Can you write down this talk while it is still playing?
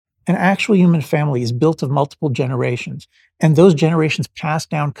an actual human family is built of multiple generations, and those generations pass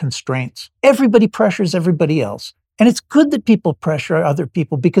down constraints. Everybody pressures everybody else. And it's good that people pressure other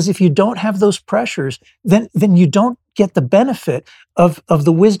people, because if you don't have those pressures, then you don't get the benefit of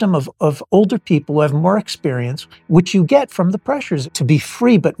the wisdom of older people who have more experience, which you get from the pressures to be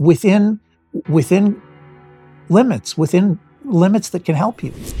free, but within limits that can help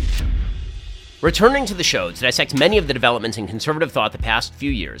you. Returning to the show to dissect many of the developments in conservative thought the past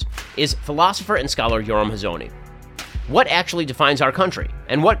few years is philosopher and scholar Yoram Hazony. What actually defines our country,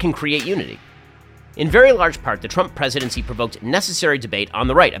 and what can create unity? In very large part, the Trump presidency provoked necessary debate on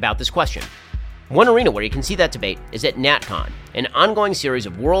the right about this question. One arena where you can see that debate is at NatCon, an ongoing series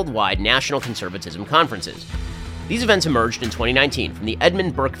of worldwide national conservatism conferences. These events emerged in 2019 from the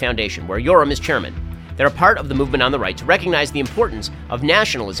Edmund Burke Foundation, where Yoram is chairman. They're a part of the movement on the right to recognize the importance of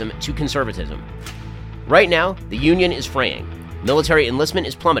nationalism to conservatism. Right now, the union is fraying. Military enlistment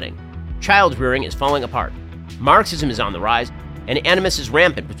is plummeting. Child rearing is falling apart. Marxism is on the rise, and animus is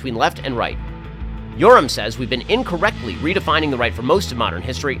rampant between left and right. Yoram says we've been incorrectly redefining the right for most of modern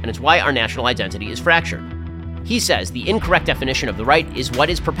history, and it's why our national identity is fractured. He says the incorrect definition of the right is what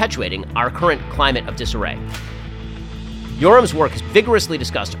is perpetuating our current climate of disarray. Yoram's work is vigorously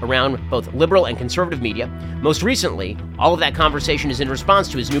discussed around both liberal and conservative media. Most recently, all of that conversation is in response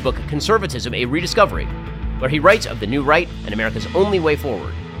to his new book, Conservatism, A Rediscovery, where he writes of the new right and America's only way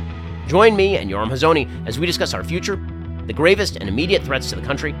forward. Join me and Yoram Hazony as we discuss our future, the gravest and immediate threats to the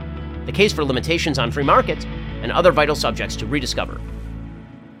country, the case for limitations on free markets, and other vital subjects to rediscover.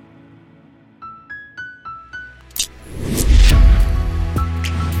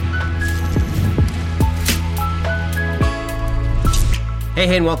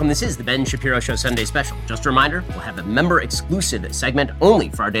 Hey, and welcome. This is the Ben Shapiro Show Sunday Special. Just a reminder, we'll have a member-exclusive segment only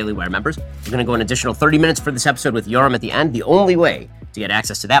for our Daily Wire members. We're going to go an additional 30 minutes for this episode with Yoram at the end. The only way to get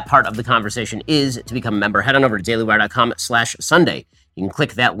access to that part of the conversation is to become a member. Head on over to dailywire.com/Sunday. You can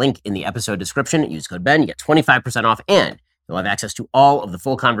click that link in the episode description, use code Ben, you get 25% off, and you'll have access to all of the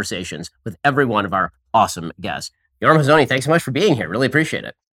full conversations with every one of our awesome guests. Yoram Hazony, thanks so much for being here. Really appreciate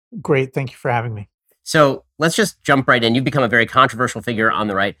it. Great. Thank you for having me. So let's just jump right in. You've become a very controversial figure on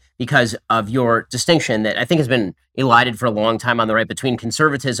the right because of your distinction that I think has been elided for a long time on the right between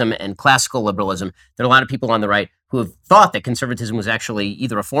conservatism and classical liberalism. There are a lot of people on the right who have thought that conservatism was actually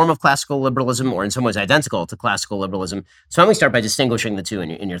either a form of classical liberalism or in some ways identical to classical liberalism. So I'm going to start by distinguishing the two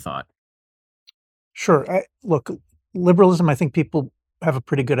in your thought. Sure. Look, liberalism, I think people have a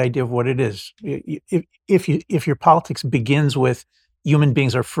pretty good idea of what it is. If your politics begins with human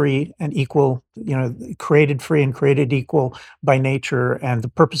beings are free and equal, created free and created equal by nature, and the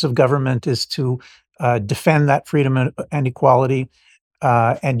purpose of government is to defend that freedom and equality,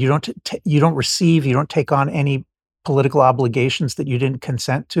 and you don't take on any political obligations that you didn't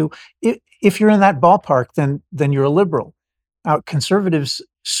consent to. If you're in that ballpark, then you're a liberal. Conservatives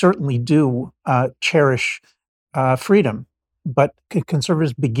certainly do cherish freedom, but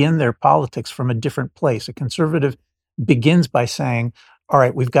conservatives begin their politics from a different place. A conservative begins by saying, all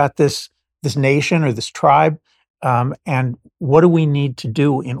right, we've got this nation or this tribe, and what do we need to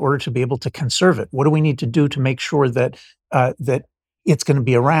do in order to be able to conserve it? What do we need to do to make sure that it's going to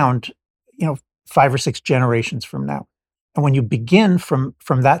be around, 5 or 6 generations from now? And when you begin from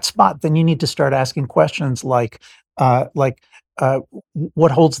that spot, then you need to start asking questions like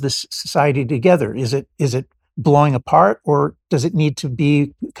what holds this society together? Is it blowing apart, or does it need to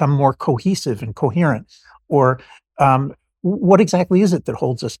become more cohesive and coherent? Or what exactly is it that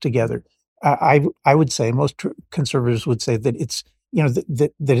holds us together? I would say most conservatives would say that it's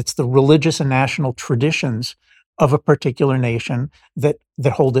that it's the religious and national traditions of a particular nation that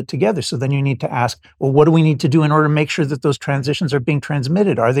hold it together. So then you need to ask, well, what do we need to do in order to make sure that those transitions are being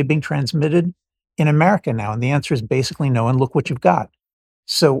transmitted? Are they being transmitted in America now? And the answer is basically no. And look what you've got.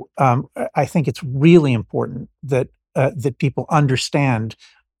 So I think it's really important that people understand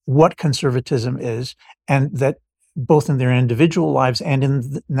what conservatism is, and that both in their individual lives and in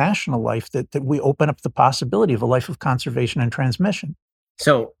the national life, that we open up the possibility of a life of conservation and transmission.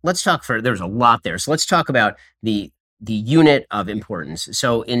 So let's talk there's a lot there. So let's talk about the unit of importance.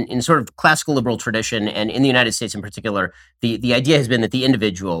 So in sort of classical liberal tradition, and in the United States in particular, the idea has been that the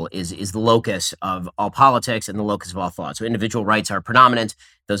individual is the locus of all politics and the locus of all thought. So individual rights are predominant.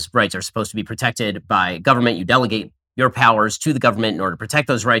 Those rights are supposed to be protected by government. You delegate your powers to the government in order to protect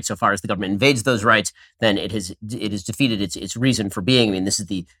those rights. So far as the government invades those rights, then it has defeated its reason for being. I mean, this is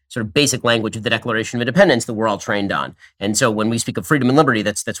the sort of basic language of the Declaration of Independence that we're all trained on. And so when we speak of freedom and liberty,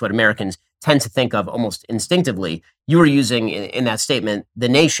 that's what Americans tend to think of almost instinctively. You were using in that statement the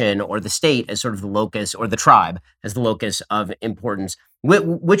nation or the state as sort of the locus, or the tribe as the locus of importance.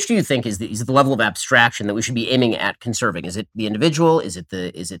 Which do you think is the level of abstraction that we should be aiming at conserving? Is it the individual? Is it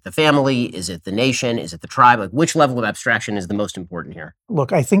the family? Is it the nation? Is it the tribe? Like, which level of abstraction is the most important here?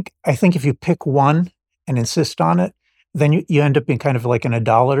 Look, I think if you pick one and insist on it, then you end up being kind of like an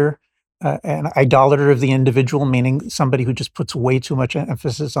idolater of the individual, meaning somebody who just puts way too much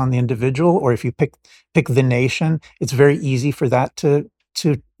emphasis on the individual. Or if you pick the nation, it's very easy for that to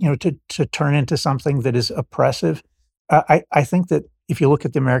turn into something that is oppressive. I think that if you look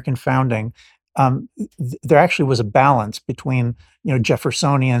at the American founding, there actually was a balance between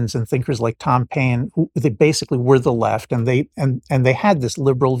Jeffersonians and thinkers like Tom Paine, who they basically were the left, and they had this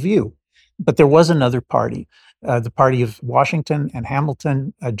liberal view, but there was another party, the party of Washington and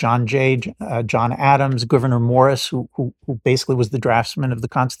Hamilton, John Jay, John Adams, Gouverneur Morris, who basically was the draftsman of the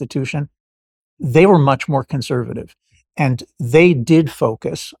Constitution. They were much more conservative, and they did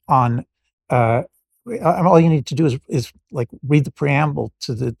focus on. All you need to do is like read the preamble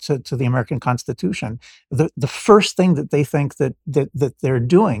to the American Constitution. The first thing that they think that they're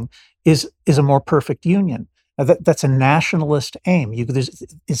doing is a more perfect union. Now that's a nationalist aim.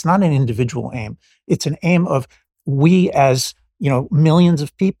 It's not an individual aim. It's an aim of we as millions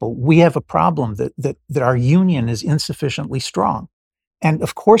of people. We have a problem that our union is insufficiently strong. And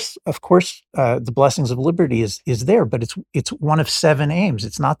the blessings of liberty is there, but it's one of seven aims.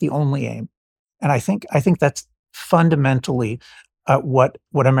 It's not the only aim. And I think that's fundamentally what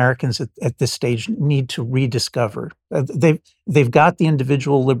Americans at this stage need to rediscover. They've got the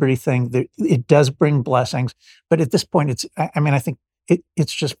individual liberty thing. It does bring blessings, but at this point, I think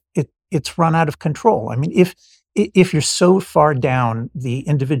it's run out of control. I mean, if you're so far down the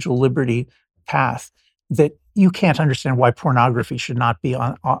individual liberty path that you can't understand why pornography should not be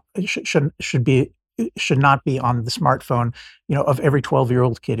should not be on the smartphone, of every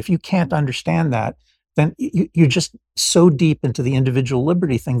 12-year-old kid. If you can't understand that, then you're just so deep into the individual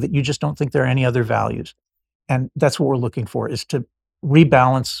liberty thing that you just don't think there are any other values. And that's what we're looking for, is to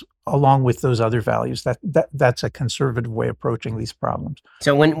rebalance along with those other values. That's a conservative way of approaching these problems.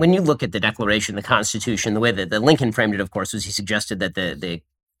 So when you look at the Declaration, the Constitution, the way that Lincoln framed it, of course, was he suggested that the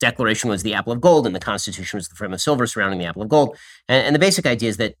Declaration was the apple of gold and the Constitution was the frame of silver surrounding the apple of gold. And the basic idea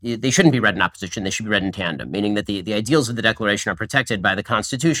is that they shouldn't be read in opposition. They should be read in tandem, meaning that the ideals of the Declaration are protected by the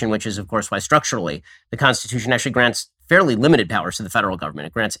Constitution, which is, of course, why structurally the Constitution actually grants fairly limited powers to the federal government.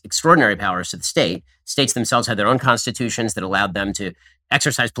 It grants extraordinary powers to the state. States themselves had their own constitutions that allowed them to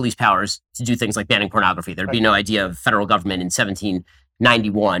exercise police powers to do things like banning pornography. There'd be no idea of federal government in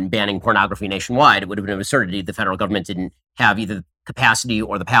 1791 banning pornography nationwide. It would have been an absurdity. The federal government didn't have either capacity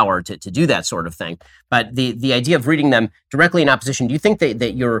or the power to do that sort of thing. But the idea of reading them directly in opposition, do you think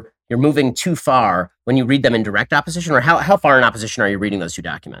that you're moving too far when you read them in direct opposition, or how far in opposition are you reading those two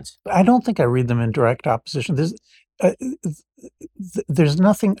documents? I don't think I read them in direct opposition. Uh, there's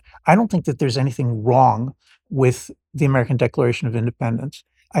nothing. I don't think that there's anything wrong with the American Declaration of Independence.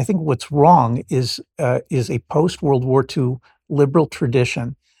 I think what's wrong is a post-World War II liberal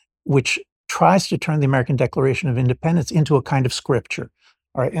tradition, which tries to turn the American Declaration of Independence into a kind of scripture.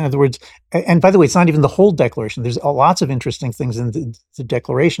 All right. In other words, and by the way, it's not even the whole Declaration. There's lots of interesting things in the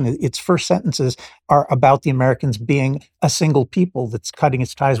Declaration. Its first sentences are about the Americans being a single people that's cutting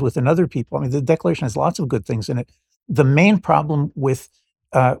its ties with another people. I mean, the Declaration has lots of good things in it. The main problem with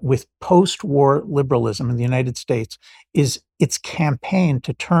post-war liberalism in the United States is its campaign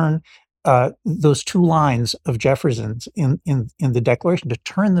to turn those two lines of Jefferson's in the Declaration, to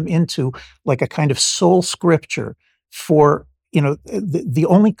turn them into like a kind of sole scripture for the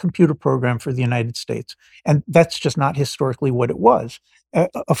only computer program for the United States, and that's just not historically what it was.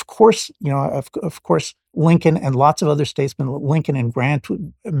 Of course, of course, Lincoln and lots of other statesmen, Lincoln and Grant,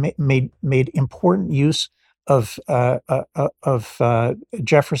 made important use of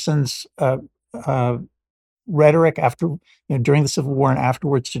Jefferson's rhetoric during the Civil War and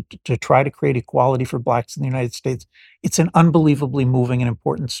afterwards to try to create equality for blacks in the United States. It's an unbelievably moving and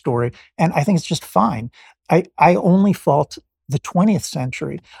important story, and I think it's just fine. I only fault the 20th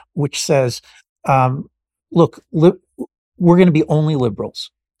century, which says, look, we're going to be only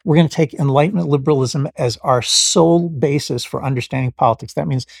liberals. We're going to take Enlightenment liberalism as our sole basis for understanding politics. That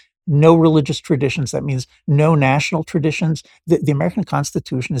means no religious traditions. That means no national traditions. The American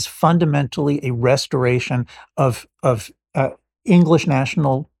Constitution is fundamentally a restoration of English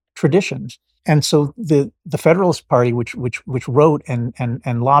national traditions. And so the Federalist Party, which wrote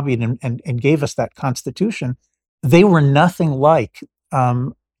and lobbied and gave us that Constitution, they were nothing like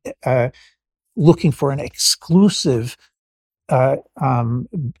looking for an exclusive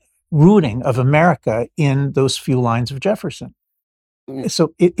rooting of America in those few lines of Jefferson.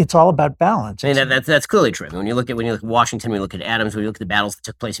 So it's all about balance. I mean, that's clearly true. I mean, when you look at Washington, when you look at Adams, when you look at the battles that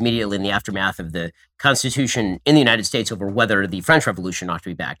took place immediately in the aftermath of the Constitution in the United States over whether the French Revolution ought to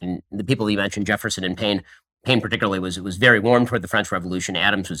be backed, and the people you mentioned, Jefferson and Paine particularly was very warm toward the French Revolution.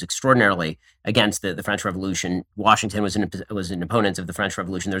 Adams was extraordinarily against the French Revolution. Washington was an opponent of the French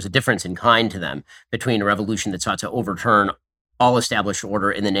Revolution. There's a difference in kind to them between a revolution that sought to overturn all established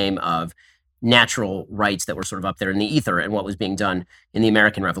order in the name of natural rights that were sort of up there in the ether and what was being done in the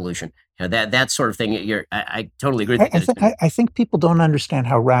American Revolution. You know, that sort of thing. I totally agree. I think people don't understand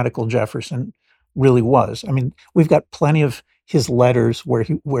how radical Jefferson really was. I mean, we've got plenty of his letters where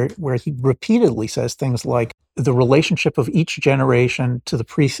he repeatedly says things like the relationship of each generation to the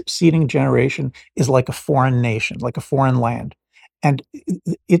preceding generation is like a foreign nation, like a foreign land, and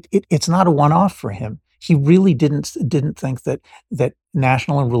it's not a one-off for him. He really didn't think that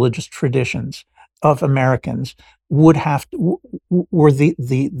national and religious traditions of Americans would have to, were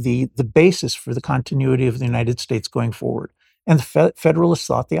the basis for the continuity of the United States going forward. And the Federalists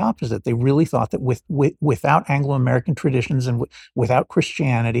thought the opposite. They really thought that without Anglo-American traditions and without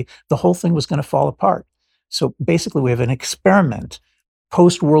Christianity, the whole thing was going to fall apart. So basically, we have an experiment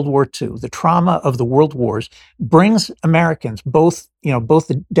post-World War II. The trauma of the world wars brings Americans, both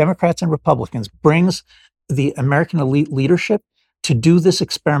the Democrats and Republicans, brings the American elite leadership to do this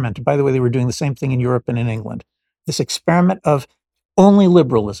experiment. By the way, they were doing the same thing in Europe and in England. This experiment of only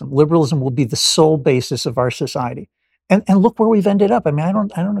liberalism. Liberalism will be the sole basis of our society. And look where we've ended up. I mean, I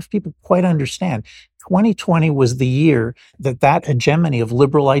don't know if people quite understand. 2020 was the year that hegemony of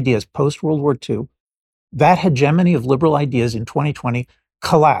liberal ideas post-World War II, that hegemony of liberal ideas in 2020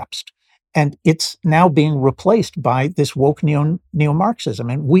 collapsed. And it's now being replaced by this woke neo-Marxism.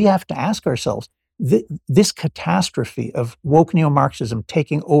 And we have to ask ourselves, this catastrophe of woke neo-Marxism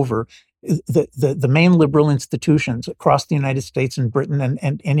taking over the main liberal institutions across the United States and Britain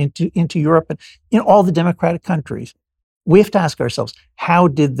and into Europe and in all the democratic countries, we have to ask ourselves, how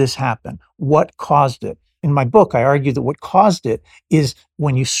did this happen? What caused it? In my book, I argue that what caused it is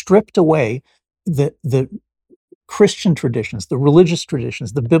when you stripped away the Christian traditions, the religious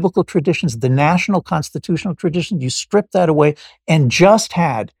traditions, the biblical traditions, the national constitutional traditions, you strip that away and just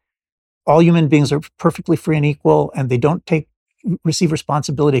had all human beings are perfectly free and equal and they don't receive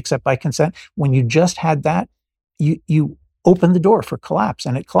responsibility except by consent. When you just had that, you opened the door for collapse,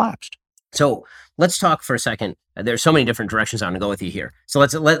 and it collapsed. So let's talk for a second. There's so many different directions I want to go with you here. So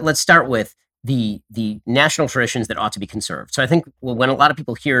let's start with the national traditions that ought to be conserved. So I think when a lot of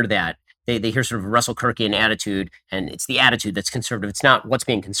people hear that, they hear sort of a Russell Kirkian attitude, and it's the attitude that's conservative. It's not what's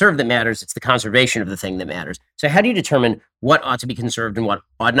being conserved that matters, it's the conservation of the thing that matters. So how do you determine what ought to be conserved and what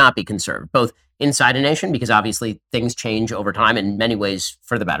ought not be conserved, both inside a nation, because obviously things change over time in many ways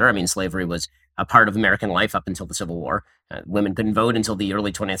for the better. I mean, slavery was a part of American life up until the Civil War. Women couldn't vote until the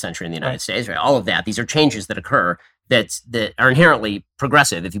early 20th century in the United States, right? All of that. These are changes that occur that are inherently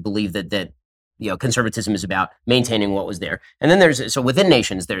progressive if you believe that conservatism is about maintaining what was there. And then so within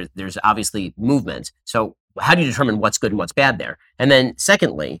nations, there's obviously movements. So how do you determine what's good and what's bad there? And then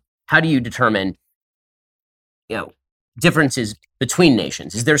secondly, how do you determine, differences between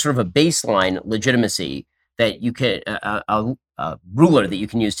nations? Is there sort of a baseline legitimacy that you could, a ruler that you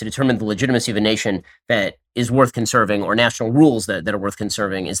can use to determine the legitimacy of a nation that is worth conserving, or national rules that are worth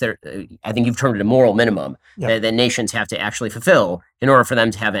conserving? Is there, I think you've termed it a moral minimum that nations have to actually fulfill in order for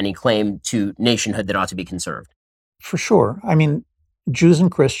them to have any claim to nationhood that ought to be conserved? For sure. I mean, Jews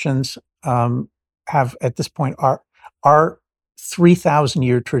and Christians have at this point, our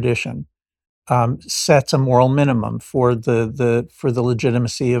 3,000-year tradition sets a moral minimum for the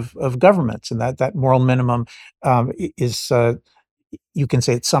legitimacy of governments, and that moral minimum is you can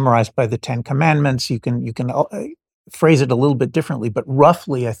say it's summarized by the Ten Commandments. You can phrase it a little bit differently, but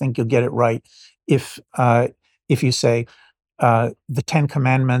roughly, I think you'll get it right if you say the Ten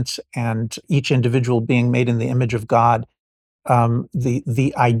Commandments and each individual being made in the image of God.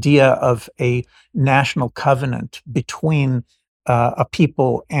 The idea of a national covenant between a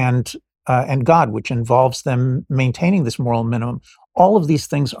people and God, which involves them maintaining this moral minimum. All of these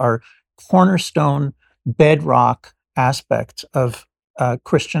things are cornerstone, bedrock aspects of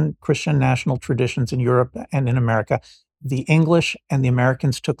Christian national traditions in Europe and in America. The English and the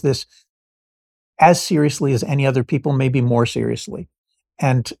Americans took this as seriously as any other people, maybe more seriously.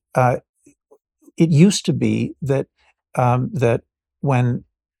 And it used to be that when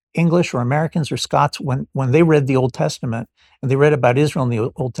English or Americans or Scots, when they read the Old Testament and they read about Israel in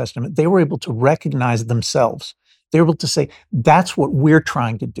the Old Testament, they were able to recognize themselves. They were able to say, that's what we're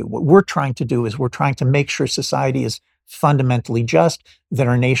trying to do. What we're trying to do is we're trying to make sure society is fundamentally just, that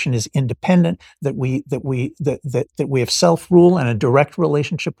our nation is independent, that we have self-rule and a direct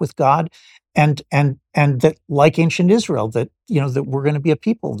relationship with God, and that, like ancient Israel, that that we're going to be a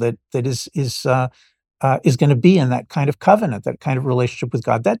people that is going to be in that kind of covenant, that kind of relationship with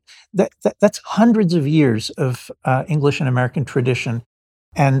God. That's hundreds of years of English and American tradition,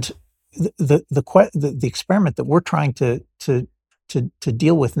 and the experiment that we're trying to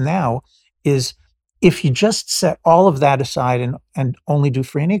deal with now is, if you just set all of that aside and only do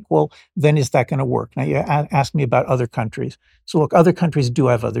free and equal, then is that going to work? Now, you asked me about other countries. So look, other countries do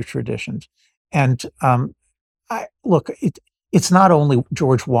have other traditions, and it's not only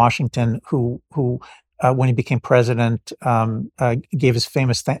George Washington who when he became president, gave his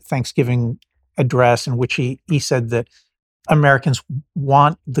famous Thanksgiving address, in which he said that Americans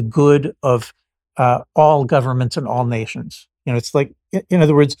want the good of all governments and all nations. It's like, in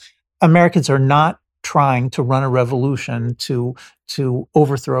other words, Americans are not trying to run a revolution to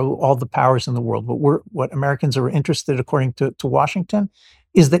overthrow all the powers in the world. But what Americans are interested, according to Washington,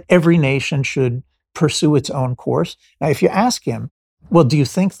 is that every nation should pursue its own course. Now, if you ask him, well, do you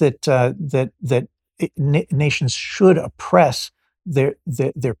think that nations should oppress their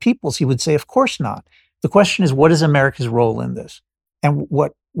peoples? He would say, of course not. The question is, what is America's role in this? And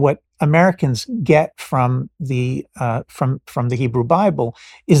what Americans get from the Hebrew Bible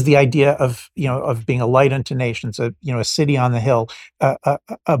is the idea of being a light unto nations, a city on the hill,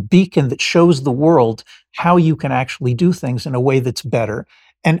 a beacon that shows the world how you can actually do things in a way that's better,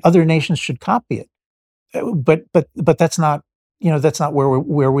 and other nations should copy it. But that's not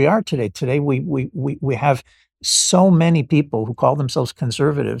where we are today. Today we have so many people who call themselves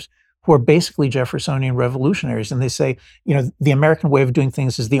conservatives, who are basically Jeffersonian revolutionaries, and they say, the American way of doing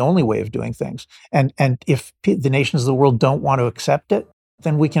things is the only way of doing things, and if the nations of the world don't want to accept it,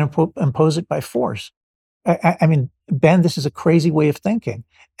 then we can impose it by force. I mean, Ben, this is a crazy way of thinking,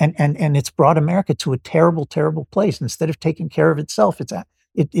 and it's brought America to a terrible, terrible place. Instead of taking care of itself,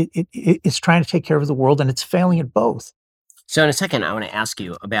 it's trying to take care of the world, and it's failing at both. So in a second, I want to ask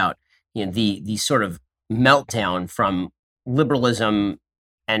you about the sort of meltdown from liberalism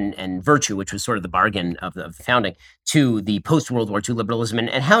and virtue, which was sort of the bargain of the founding, to the post-World War II liberalism, and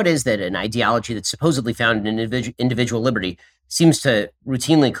how it is that an ideology that's supposedly founded in individual liberty seems to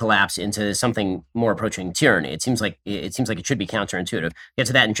routinely collapse into something more approaching tyranny. It seems like it should be counterintuitive. Get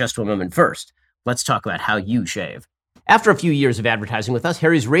to that in just a moment. First, let's talk about how you shave. After a few years of advertising with us,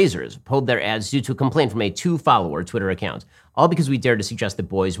 Harry's Razors pulled their ads due to a complaint from a 2-follower Twitter account, all because we dared to suggest that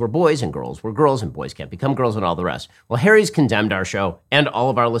boys were boys and girls were girls and boys can't become girls and all the rest. Well, Harry's condemned our show and all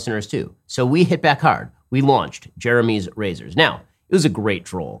of our listeners too. So we hit back hard. We launched Jeremy's Razors. Now, it was a great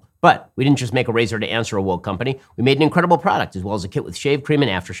troll, but we didn't just make a razor to answer a woke company. We made an incredible product, as well as a kit with shave cream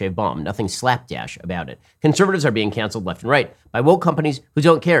and aftershave balm. Nothing slapdash about it. Conservatives are being canceled left and right by woke companies who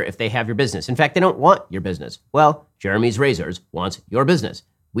don't care if they have your business. In fact, they don't want your business. Well, Jeremy's Razors wants your business.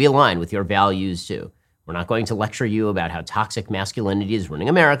 We align with your values too. We're not going to lecture you about how toxic masculinity is running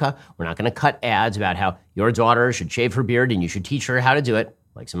America. We're not going to cut ads about how your daughter should shave her beard and you should teach her how to do it,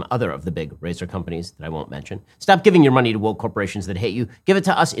 like some other of the big razor companies that I won't mention. Stop giving your money to woke corporations that hate you. Give it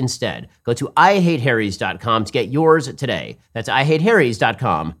to us instead. Go to IHateHarrys.com to get yours today. That's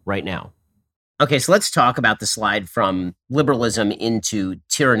IHateHarrys.com right now. Okay, so let's talk about the slide from liberalism into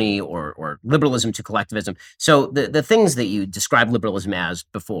tyranny, or liberalism to collectivism. So the things that you described liberalism as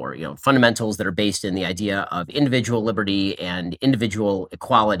before, fundamentals that are based in the idea of individual liberty and individual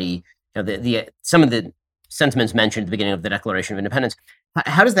equality, some of the sentiments mentioned at the beginning of the Declaration of Independence.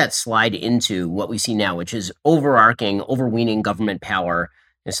 How does that slide into what we see now, which is overweening government power?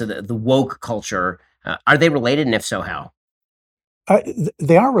 And so the woke culture, are they related? And if so, how?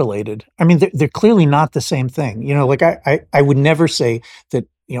 They are related. I mean, they're clearly not the same thing. Like I would never say that,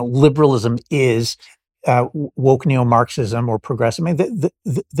 liberalism is woke neo-Marxism or progressive. I mean,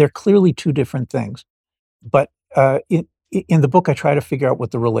 they're clearly two different things. But in the book, I try to figure out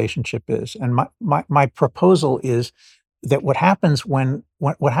what the relationship is. And my proposal is that what happens when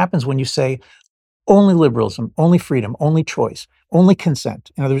you say only liberalism, only freedom, only choice, only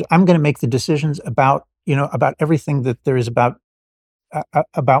consent. In other words, I'm going to make the decisions about everything that there is about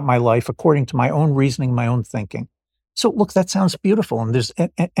my life according to my own reasoning, my own thinking. So look, that sounds beautiful, and there's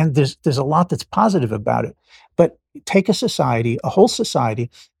a lot that's positive about it. But take a whole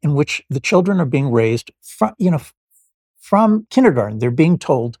society in which the children are being raised from kindergarten. They're being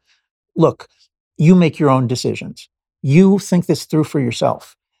told, look, you make your own decisions. You think this through for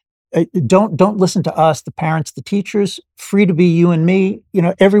yourself. Don't listen to us, the parents, the teachers. Free to be you and me.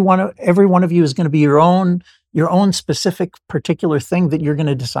 Every one of you is going to be your own your own specific particular thing that you're going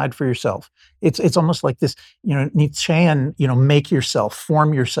to decide for yourself. It's almost like this, Nietzschean, make yourself,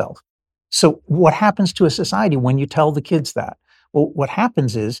 form yourself. So what happens to a society when you tell the kids that? Well, what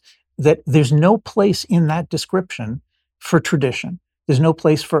happens is that there's no place in that description for tradition. There's no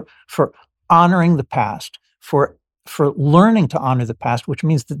place for honoring the past, for learning to honor the past, which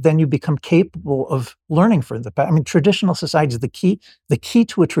means that then you become capable of learning from the past. I mean, traditional societies, the key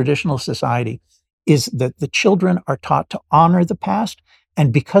to a traditional society is that the children are taught to honor the past.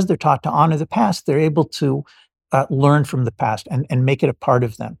 And because they're taught to honor the past, they're able to learn from the past and make it a part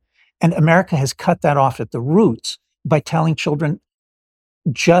of them. And America has cut that off at the roots by telling children,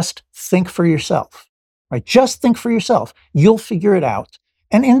 just think for yourself, right? Just think for yourself. You'll figure it out.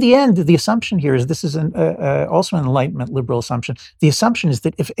 And in the end, the assumption here is, this is also an Enlightenment liberal assumption. The assumption is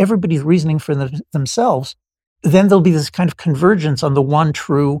that if everybody's reasoning for themselves, then there'll be this kind of convergence on the one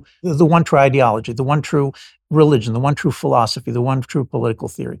true ideology, the one true religion, the one true philosophy, the one true political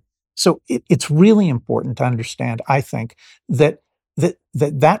theory. So it's really important to understand, I think, that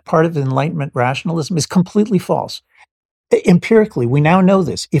part of Enlightenment rationalism is completely false. Empirically, we now know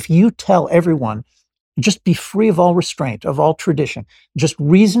this. If you tell everyone, just be free of all restraint, of all tradition, just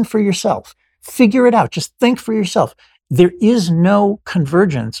reason for yourself, figure it out, just think for yourself, there is no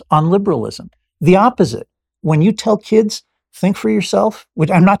convergence on liberalism. The opposite. When you tell kids, think for yourself, which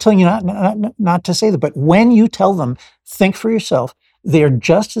I'm not telling you not to say that, but when you tell them, think for yourself, they are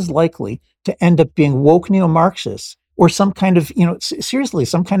just as likely to end up being woke neo-Marxists or some kind of, seriously,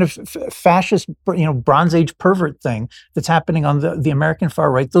 some kind of fascist, Bronze Age pervert thing that's happening on the American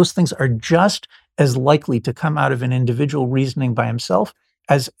far right. Those things are just as likely to come out of an individual reasoning by himself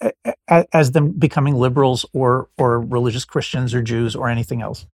as them becoming liberals or religious Christians or Jews or anything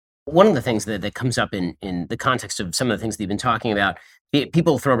else. One of the things that comes up in the context of some of the things that you've been talking about,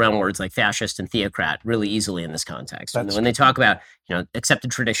 people throw around words like fascist and theocrat really easily in this context. When they talk about,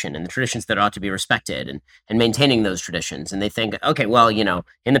 accepted tradition and the traditions that ought to be respected and maintaining those traditions, and they think, okay, well,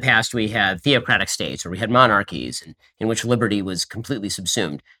 in the past we had theocratic states or we had monarchies in which liberty was completely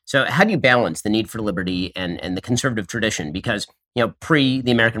subsumed. So how do you balance the need for liberty and the conservative tradition? Because, pre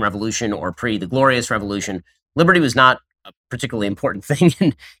the American Revolution or pre the Glorious Revolution, liberty was not a particularly important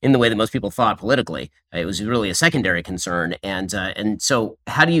thing in the way that most people thought politically. It was really a secondary concern. And so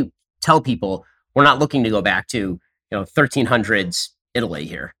how do you tell people we're not looking to go back to 1300s Italy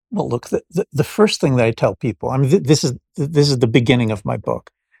here? Well, look, the first thing that I tell people, I mean, this is the beginning of my book.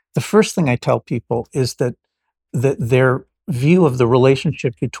 The first thing I tell people is that their view of the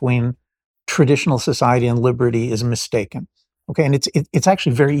relationship between traditional society and liberty is mistaken. Okay, and it's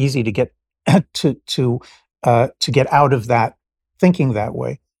actually very easy to get to get out of that thinking that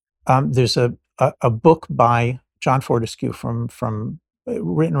way. There's a book by John Fortescue from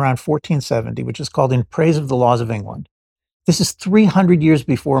written around 1470, which is called In Praise of the Laws of England. This is 300 years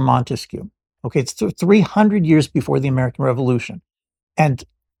before Montesquieu. Okay, it's 300 years before the American Revolution. And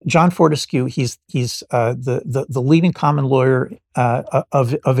John Fortescue, he's the leading common lawyer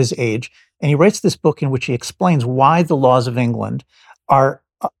of his age, and he writes this book in which he explains why the laws of England are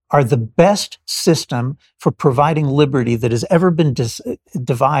the best system for providing liberty that has ever been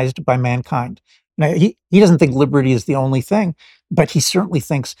devised by mankind. Now, he doesn't think liberty is the only thing, but he certainly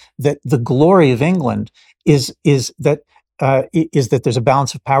thinks that the glory of England is that there's a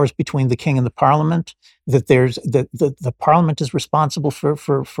balance of powers between the king and the parliament, that the parliament is responsible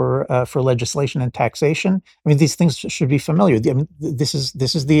for legislation and taxation. I mean, these things should be familiar. I mean, this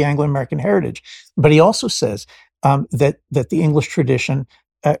is the Anglo-American heritage. But he also says that the English tradition,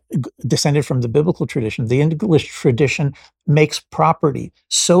 descended from the biblical tradition, the English tradition makes property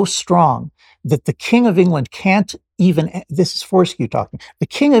so strong that the King of England can't even, this is Fortescue talking, the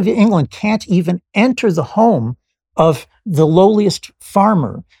King of England can't even enter the home of the lowliest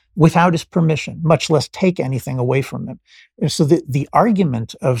farmer without his permission, much less take anything away from him. And so the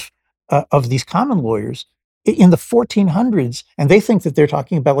argument of these common lawyers in the 1400s, and they think that they're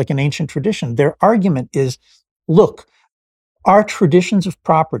talking about like an ancient tradition, their argument is, look, our traditions of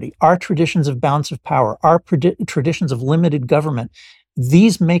property, our traditions of balance of power, our traditions of limited government,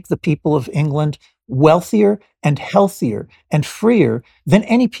 these make the people of England wealthier and healthier and freer than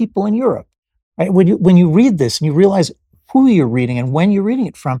any people in Europe. Right? When you read this and you realize who you're reading and when you're reading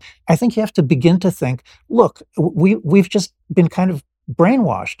it from, I think you have to begin to think, look, we've just been kind of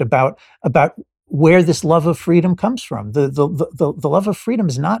brainwashed about where this love of freedom comes from. The love of freedom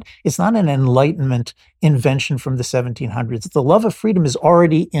is not an Enlightenment invention from the 1700s. The love of freedom is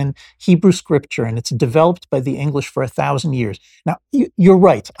already in Hebrew scripture, and it's developed by the English for 1,000 years. Now, you're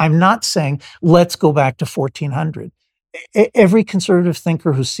right. I'm not saying let's go back to 1400. Every conservative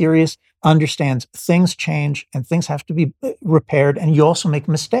thinker who's serious understands things change and things have to be repaired, and you also make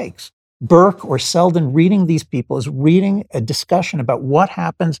mistakes. Burke or Selden reading these people is reading a discussion about what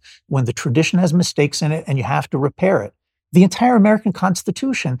happens when the tradition has mistakes in it and you have to repair it. The entire American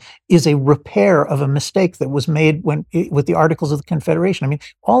Constitution is a repair of a mistake that was made with the Articles of the Confederation. I mean,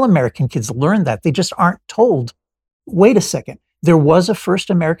 all American kids learn that. They just aren't told, wait a second, there was a first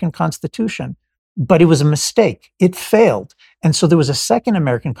American Constitution, but it was a mistake. It failed. And so there was a second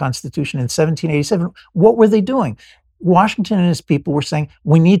American Constitution in 1787. What were they doing? Washington and his people were saying,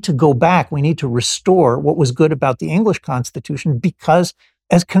 we need to go back. We need to restore what was good about the English Constitution because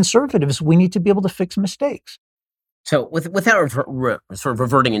as conservatives, we need to be able to fix mistakes. So without sort of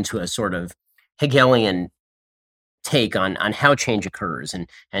reverting into a sort of Hegelian take on how change occurs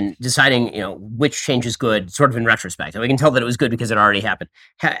and deciding, which change is good sort of in retrospect. And we can tell that it was good because it already happened.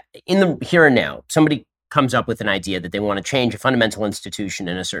 In the here and now, somebody comes up with an idea that they want to change a fundamental institution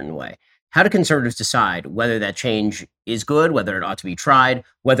in a certain way. How do conservatives decide whether that change is good, whether it ought to be tried,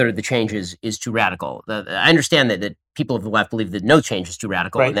 whether the change is too radical? I understand that people of the left believe that no change is too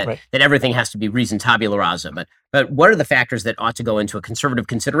radical, right, and right. that everything has to be reasoned tabula rasa. But what are the factors that ought to go into a conservative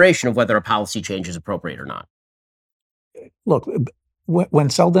consideration of whether a policy change is appropriate or not? Look, when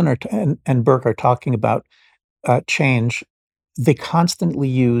Selden and Burke are talking about change, they constantly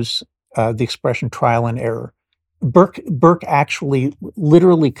use the expression trial and error. Burke actually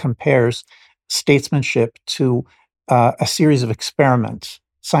literally compares statesmanship to a series of experiments,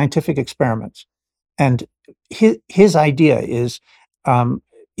 scientific experiments, and his idea is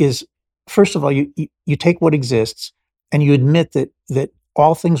first of all you take what exists and you admit that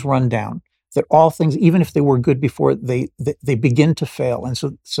all things run down, that all things, even if they were good before, they begin to fail, and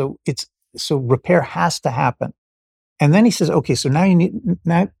so repair has to happen. And then he says, okay, so now you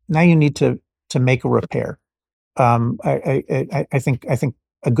need to make a repair. I think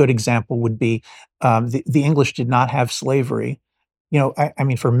a good example would be the English did not have slavery. I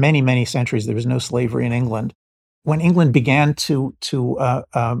mean, for many centuries there was no slavery in England. When England began to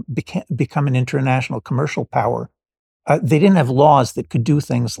become an international commercial power, they didn't have laws that could do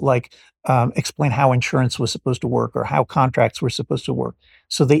things like explain how insurance was supposed to work or how contracts were supposed to work.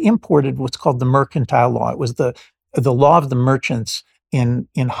 So they imported what's called the mercantile law. It was the law of the merchants in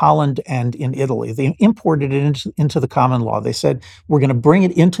Holland and in Italy. They imported it into the common law. They said, we're going to bring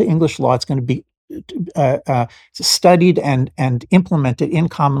it into English law. It's going to be studied and implemented in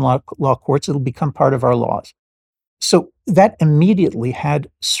common law courts. It'll become part of our laws. So that immediately had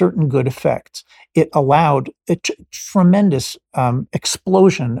certain good effects. It allowed a tremendous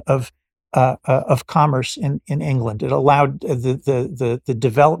explosion of commerce in England. It allowed the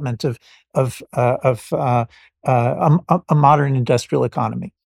development of a modern industrial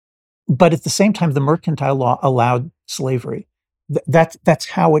economy. But at the same time, the mercantile law allowed slavery. That's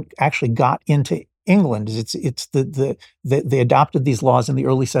how it actually got into England. They adopted these laws in the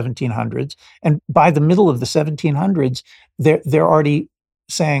early 1700s, and by the middle of the 1700s, they're already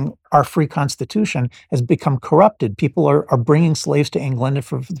saying our free constitution has become corrupted. People are bringing slaves to England, and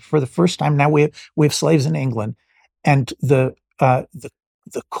for the first time now we have slaves in England, and the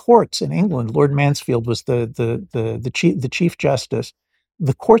courts in England. Lord Mansfield was the chief justice.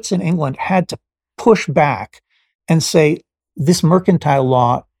 The courts in England had to push back and say this mercantile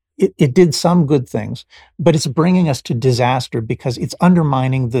law. It did some good things, but it's bringing us to disaster because it's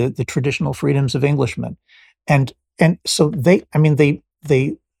undermining the traditional freedoms of Englishmen, and so they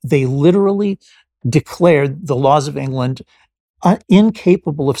literally declared the laws of England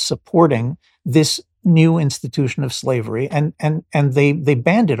incapable of supporting this new institution of slavery, and they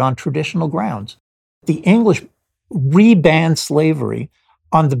banned it on traditional grounds. The English rebanned slavery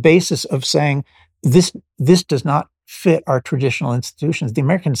on the basis of saying this does not fit our traditional institutions. The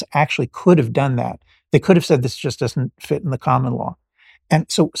Americans actually could have done that. They could have said this just doesn't fit in the common law. And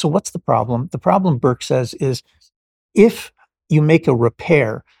so what's the problem? The problem, Burke says, is if you make a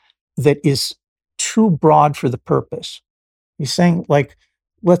repair that is too broad for the purpose. He's saying, like,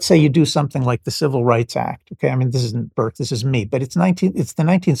 let's say you do something like the Civil Rights Act. Okay, I mean, this isn't Burke, this is me, but it's the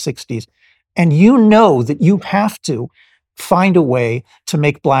 1960s, and you know that you have to find a way to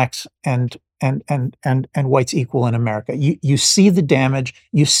make blacks and whites equal in America. You see the damage.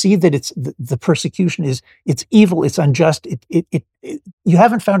 You see that the persecution it's evil. It's unjust. You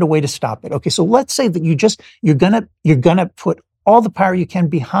haven't found a way to stop it. Okay, so let's say that you're gonna put all the power you can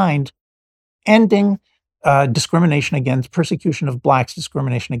behind ending discrimination against persecution of blacks,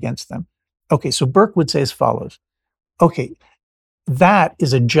 discrimination against them. Okay, so Burke would say as follows. Okay, that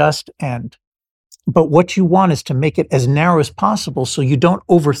is a just end. But what you want is to make it as narrow as possible so you don't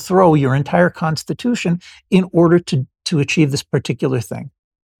overthrow your entire constitution in order to achieve this particular thing.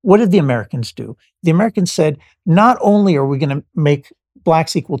 What did the Americans do? The Americans said, not only are we going to make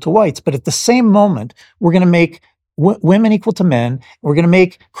blacks equal to whites, but at the same moment, we're going to make women equal to men. We're going to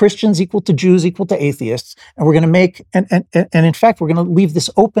make Christians equal to Jews, equal to atheists, and we're going to make and in fact, we're going to leave this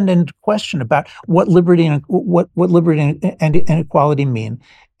open-ended question about what liberty and what liberty and equality mean.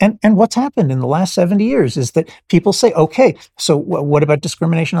 And what's happened in the last 70 years is that people say, okay, so what about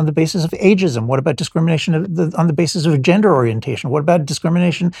discrimination on the basis of ageism? What about discrimination on the basis of gender orientation? What about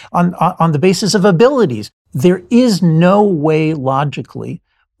discrimination on the basis of abilities? There is no way logically,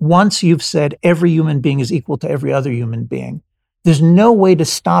 once you've said every human being is equal to every other human being, there's no way to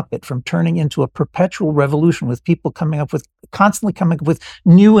stop it from turning into a perpetual revolution with people constantly coming up with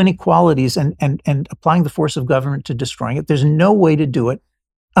new inequalities and applying the force of government to destroying it. There's no way to do it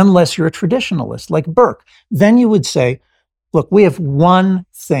unless you're a traditionalist like Burke. Then you would say, look, we have one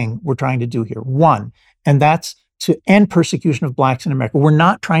thing we're trying to do here, one, and that's to end persecution of blacks in America. We're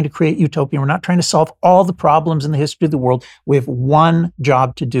not trying to create utopia. We're not trying to solve all the problems in the history of the world. We have one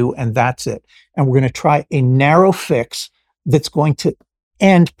job to do, and that's it. And we're going to try a narrow fix that's going to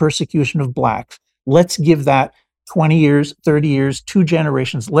end persecution of blacks. Let's give that 20 years, 30 years, 2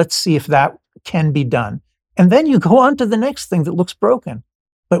 generations. Let's see if that can be done. And then you go on to the next thing that looks broken.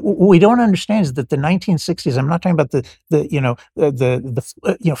 But what we don't understand is that the 1960s, I'm not talking about the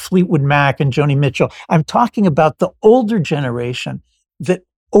Fleetwood Mac and Joni Mitchell. I'm talking about the older generation that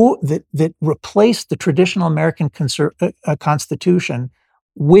replaced the traditional American Constitution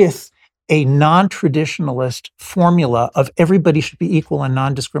with a non-traditionalist formula of everybody should be equal and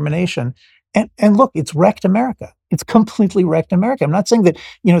non-discrimination. And look, it's wrecked America. It's completely wrecked America. I'm not saying that,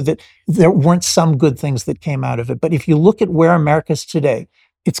 that there weren't some good things that came out of it, but if you look at where America is today,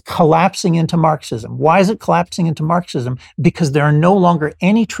 it's collapsing into Marxism. Why is it collapsing into Marxism? Because there are no longer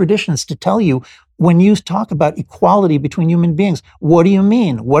any traditions to tell you when you talk about equality between human beings, what do you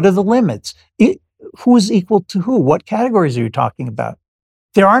mean? What are the limits? Who is equal to who? What categories are you talking about?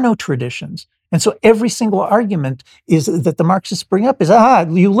 There are no traditions. And so every single argument is that the Marxists bring up is,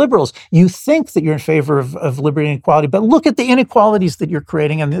 you liberals, you think that you're in favor of liberty and equality, but look at the inequalities that you're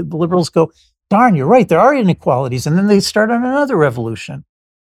creating. And the liberals go, darn, you're right, there are inequalities. And then they start on another revolution.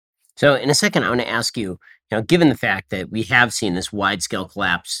 So in a second, I want to ask you, given the fact that we have seen this wide-scale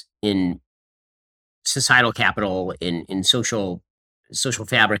collapse in societal capital, in social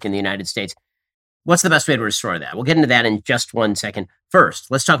fabric in the United States, what's the best way to restore that? We'll get into that in just 1 second.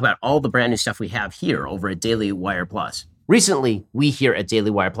 First, let's talk about all the brand new stuff we have here over at Daily Wire Plus. Recently, we here at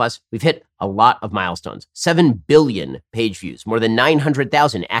Daily Wire Plus, we've hit a lot of milestones. 7 billion page views, more than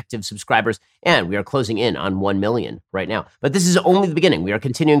 900,000 active subscribers, and we are closing in on 1 million right now. But this is only the beginning. We are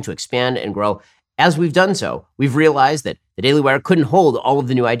continuing to expand and grow. As we've done so, we've realized that the Daily Wire couldn't hold all of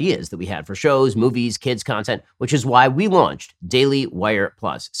the new ideas that we had for shows, movies, kids content, which is why we launched Daily Wire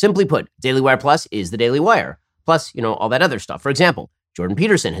Plus. Simply put, Daily Wire Plus is the Daily Wire, plus, all that other stuff. For example, Jordan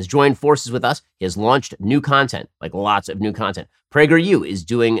Peterson has joined forces with us. He has launched new content, like lots of new content. PragerU is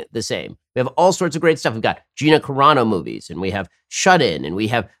doing the same. We have all sorts of great stuff. We've got Gina Carano movies, and we have Shut In, and we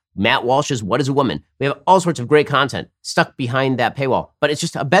have Matt Walsh's What is a Woman? We have all sorts of great content stuck behind that paywall, but it's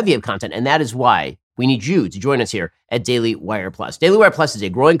just a bevy of content, and that is why we need you to join us here at Daily Wire Plus. Daily Wire Plus is a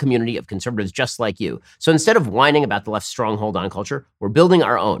growing community of conservatives just like you. So instead of whining about the left's stronghold on culture, we're building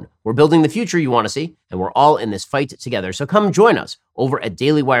our own. We're building the future you want to see, and we're all in this fight together. So come join us over at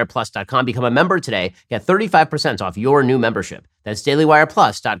dailywireplus.com. Become a member today. Get 35% off your new membership. That's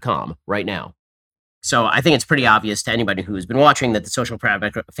dailywireplus.com right now. So I think it's pretty obvious to anybody who has been watching that the social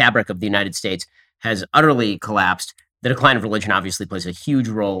fabric of the United States has utterly collapsed. The decline of religion obviously plays a huge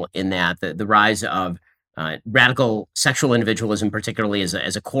role in that. The rise of radical sexual individualism, particularly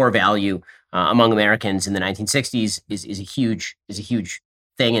as a core value among Americans in the 1960s, is a huge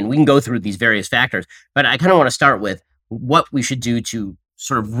thing. And we can go through these various factors. But I kind of want to start with what we should do to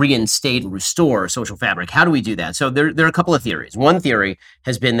sort of reinstate and restore social fabric. How do we do that? So there are a couple of theories. One theory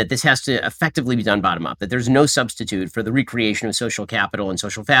has been that this has to effectively be done bottom up, that there's no substitute for the recreation of social capital and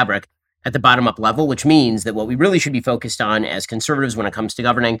social fabric at the bottom up level, which means that what we really should be focused on as conservatives when it comes to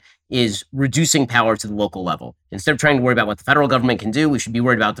governing is reducing power to the local level. Instead of trying to worry about what the federal government can do, we should be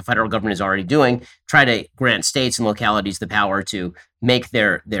worried about what the federal government is already doing, try to grant states and localities the power to make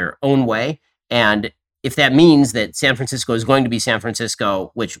their own way. And if that means that San Francisco is going to be San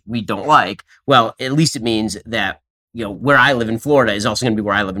Francisco, which we don't like, well, at least it means that where I live in Florida is also going to be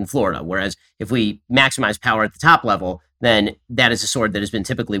where I live in Florida. Whereas if we maximize power at the top level, then that is a sword that has been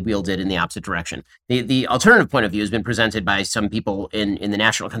typically wielded in the opposite direction. The alternative point of view has been presented by some people in the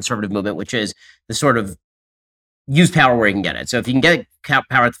national conservative movement, which is the sort of use power where you can get it. So if you can get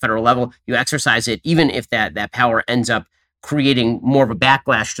power at the federal level, you exercise it, even if that power ends up creating more of a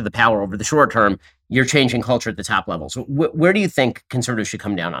backlash to the power over the short term, you're changing culture at the top level. So where do you think conservatives should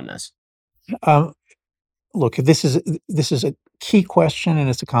come down on this? Um, Look, this is a key question, and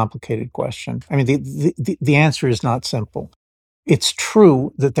it's a complicated question. I mean, the answer is not simple. It's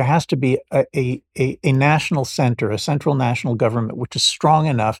true that there has to be a national center, a central national government, which is strong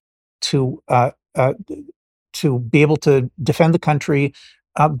enough to be able to defend the country,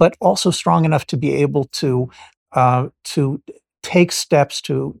 but also strong enough to be able to take steps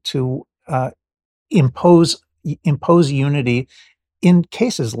to impose unity in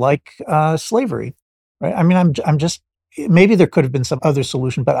cases like slavery, right? I mean, I'm just maybe there could have been some other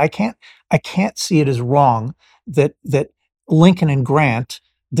solution, but I can't see it as wrong that Lincoln and Grant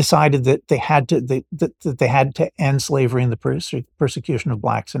decided that that they had to end slavery and the persecution of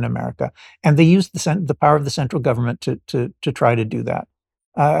blacks in America, and they used the power of the central government to try to do that.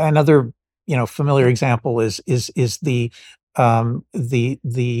 Another familiar example is the end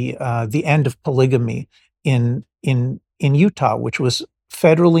of polygamy in Utah, which was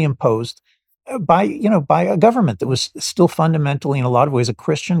federally imposed by a government that was still fundamentally, in a lot of ways, a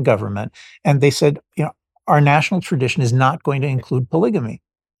Christian government. And they said, our national tradition is not going to include polygamy.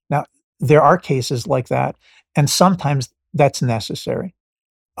 Now, there are cases like that, and sometimes that's necessary.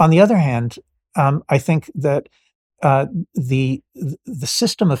 On the other hand, I think that uh, the the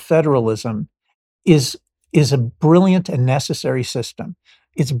system of federalism is is a brilliant and necessary system.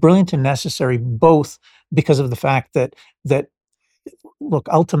 It's brilliant and necessary both because of the fact that look,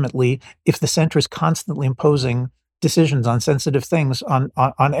 ultimately, if the center is constantly imposing decisions on sensitive things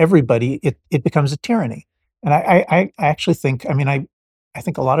on everybody, it becomes a tyranny. And I actually think, I mean, I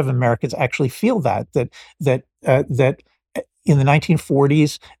think a lot of Americans actually feel that in the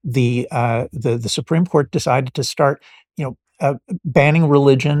 1940s, the Supreme Court decided to start, banning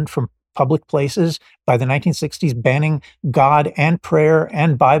religion from public places. By the 1960s, banning God and prayer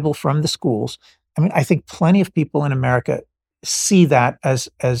and Bible from the schools. I mean, I think plenty of people in America see that as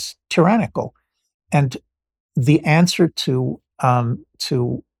tyrannical. And the answer to I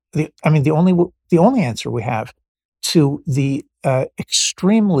mean, the only answer we have to the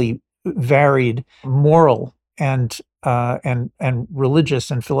extremely varied moral and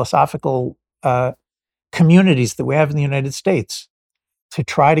religious and philosophical communities that we have in the United States, to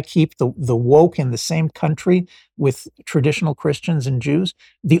try to keep the woke in the same country with traditional Christians and Jews,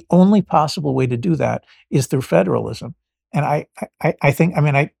 the only possible way to do that is through federalism. And I think, I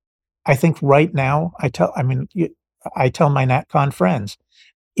mean, I think right now, I tell my NatCon friends,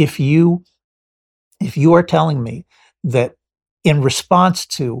 if you are telling me that in response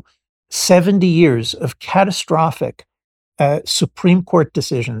to 70 years of catastrophic Supreme Court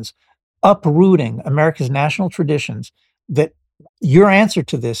decisions uprooting America's national traditions, that your answer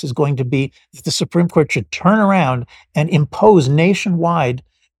to this is going to be that the Supreme Court should turn around and impose nationwide,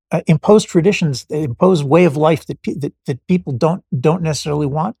 impose traditions, impose way of life that people don't necessarily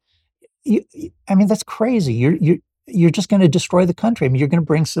want. I mean, that's crazy. You're just going to destroy the country. I mean, you're going to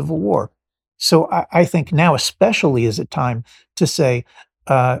bring civil war. So I think now, especially, is it time to say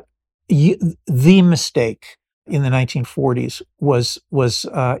uh, the mistake in the 1940s was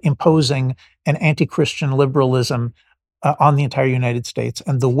imposing an anti-Christian liberalism on the entire United States,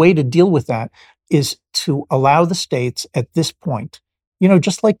 and the way to deal with that is to allow the states at this point,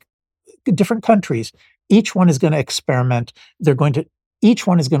 just like different countries, each one is going to experiment. Each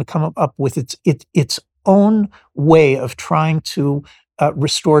one is going to come up with its own way of trying to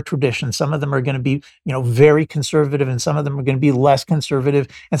restore tradition. Some of them are going to be, very conservative, and some of them are going to be less conservative,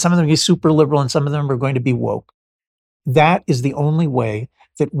 and some of them are going to be super liberal, and some of them are going to be woke. That is the only way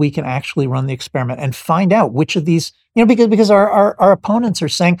that we can actually run the experiment and find out which of these, because our opponents are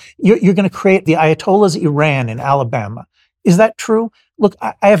saying you're going to create the Ayatollah's Iran in Alabama. Is that true? Look,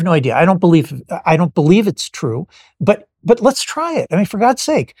 I have no idea. I don't believe it's true, but let's try it. I mean, for God's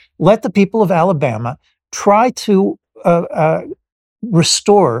sake, let the people of Alabama try to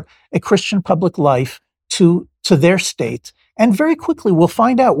restore a Christian public life to their state, and very quickly we'll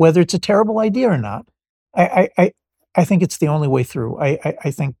find out whether it's a terrible idea or not. I think it's the only way through.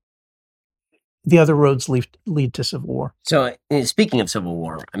 I think the other roads lead to civil war. So, speaking of civil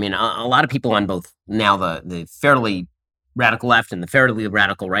war, I mean, a lot of people on both now the fairly radical left and the fairly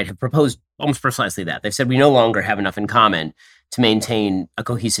radical right have proposed almost precisely that. They've said we no longer have enough in common to maintain a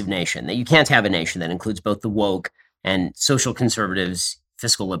cohesive nation, that you can't have a nation that includes both the woke and social conservatives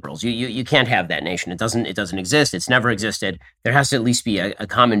fiscal liberals. You can't have that nation. It doesn't exist. It's never existed. There has to at least be a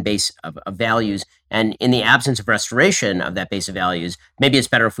common base of values. And in the absence of restoration of that base of values, maybe it's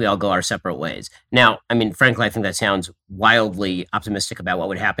better if we all go our separate ways. Now, I mean, frankly, I think that sounds wildly optimistic about what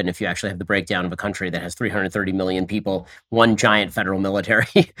would happen if you actually have the breakdown of a country that has 330 million people, one giant federal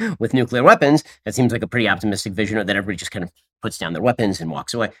military with nuclear weapons. That seems like a pretty optimistic vision that everybody just kind of puts down their weapons and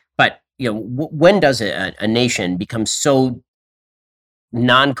walks away. But when does a nation become so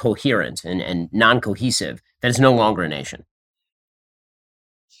non-coherent and non-cohesive that it's no longer a nation?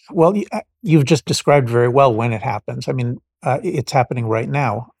 Well, you've just described very well when it happens. I mean, it's happening right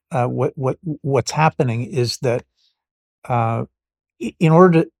now. What's happening is that in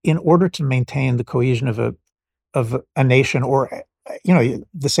order to maintain the cohesion of a nation, or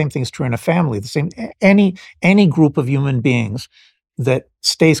the same thing is true in a family. The same any group of human beings that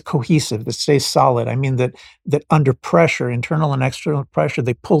stays cohesive, that stays solid. I mean that under pressure, internal and external pressure,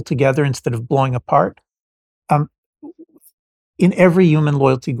 they pull together instead of blowing apart. Um, in every human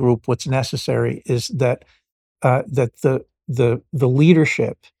loyalty group, what's necessary is that the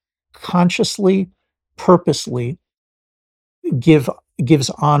leadership consciously, purposely gives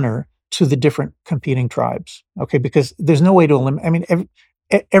honor to the different competing tribes. Okay, because there's no way to eliminate. I mean,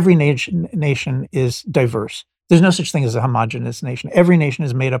 every nation is diverse. There's no such thing as a homogeneous nation. Every nation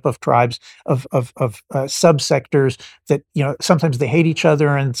is made up of tribes, of subsectors that sometimes they hate each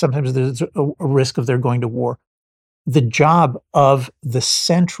other, and sometimes there's a risk of their going to war. The job of the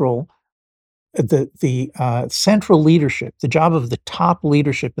central central leadership, the job of the top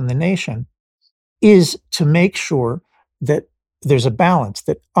leadership in the nation, is to make sure that there's a balance,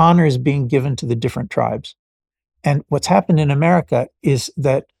 that honor is being given to the different tribes. And what's happened in America is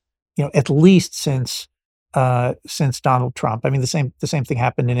that, at least since Donald Trump, I mean, the same thing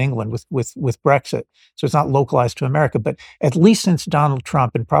happened in England with Brexit. So it's not localized to America, but at least since Donald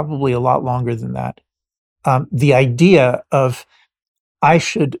Trump, and probably a lot longer than that, the idea of I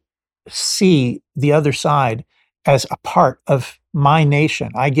should see the other side as a part of my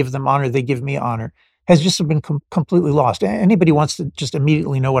nation. I give them honor, they give me honor, has just been completely lost. Anybody wants to just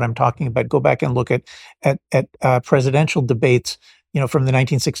immediately know what I'm talking about, go back and look at presidential debates, from the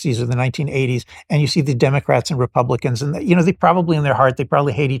 1960s or the 1980s, and you see the Democrats and Republicans, and they probably in their heart they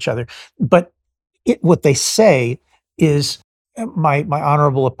probably hate each other, but what they say is, my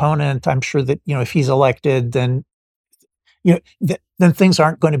honorable opponent, I'm sure that if he's elected, then then things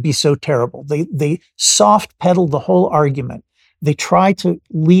aren't going to be so terrible. They soft pedal the whole argument. They try to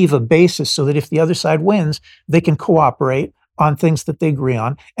leave a basis so that if the other side wins, they can cooperate on things that they agree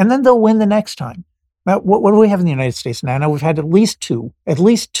on, and then they'll win the next time. Now, what do we have in the United States now? Now we've had at least two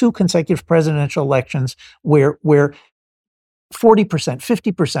consecutive presidential elections where 40%,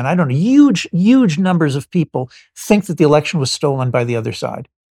 50%, I don't know, huge numbers of people think that the election was stolen by the other side.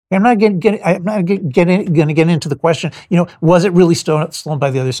 I'm not going to get into the question, was it really stolen by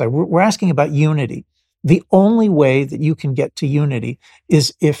the other side? We're asking about unity. The only way that you can get to unity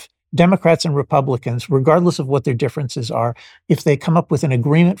is if Democrats and Republicans, regardless of what their differences are, if they come up with an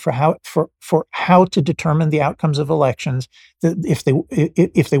agreement for how to determine the outcomes of elections, if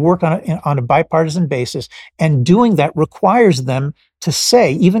they work on a bipartisan basis, and doing that requires them to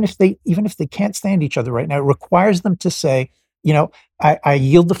say, even if they can't stand each other right now, it requires them to say, I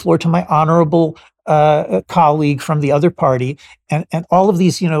yield the floor to my honorable colleague from the other party, and all of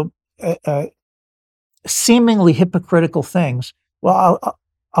these seemingly hypocritical things. Well,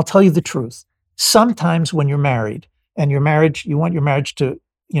 I'll tell you the truth. Sometimes when you're married, and you want your marriage to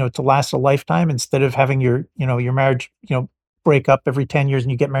last a lifetime, instead of having your marriage break up every 10 years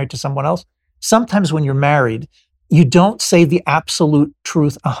and you get married to someone else. Sometimes when you're married, you don't say the absolute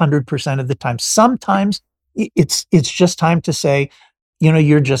truth 100% of the time. Sometimes it's just time to say,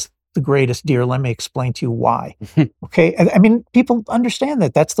 you're just the greatest, dear. Let me explain to you why. Okay. I mean, people understand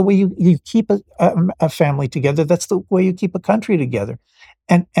that. That's the way you keep a family together. That's the way you keep a country together.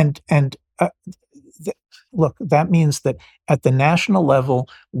 Look, that means that at the national level,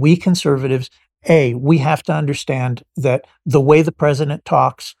 we conservatives, we have to understand that the way the president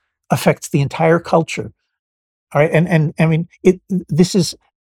talks affects the entire culture. All right. And I mean, this is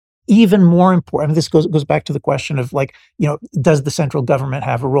even more important. I mean, this goes back to the question of, does the central government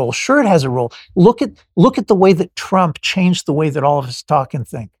have a role? Sure, it has a role. Look at the way that Trump changed the way that all of us talk and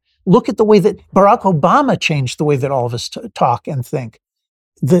think. Look at the way that Barack Obama changed the way that all of us talk and think.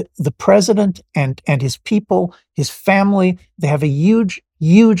 The president and his people, his family, they have a huge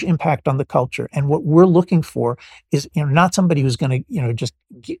impact on the culture. And what we're looking for is, not somebody who's going to, just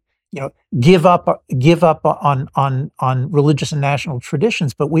give up on religious and national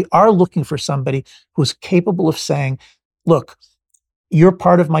traditions, but we are looking for somebody who's capable of saying, look, you're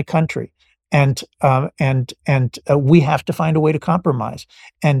part of my country, and we have to find a way to compromise,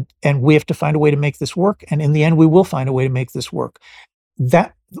 and we have to find a way to make this work. And in the end, we will find a way to make this work.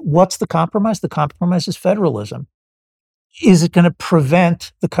 That what's the compromise? The compromise is federalism. Is it going to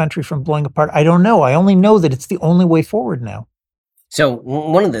prevent the country from blowing apart? I don't know. I only know that it's the only way forward now. So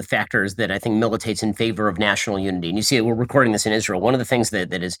one of the factors that I think militates in favor of national unity, and you see it, we're recording this in Israel, one of the things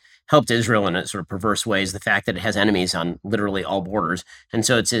that has helped Israel in a sort of perverse way is the fact that it has enemies on literally all borders. And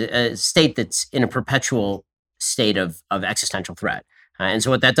so it's a state that's in a perpetual state of existential threat. And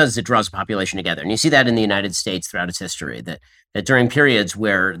so what that does is it draws a population together. And you see that in the United States throughout its history, that during periods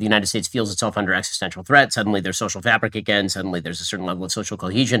where the United States feels itself under existential threat, suddenly there's social fabric again, suddenly there's a certain level of social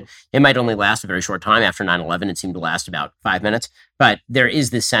cohesion. It might only last a very short time. After 9/11, it seemed to last about 5 minutes. But there is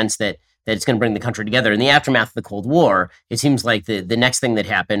this sense that it's going to bring the country together. In the aftermath of the Cold War, it seems like the next thing that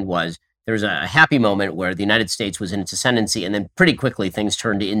happened was there was a happy moment where the United States was in its ascendancy, and then pretty quickly things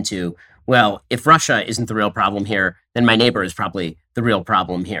turned into, well, if Russia isn't the real problem here, then my neighbor is probably the real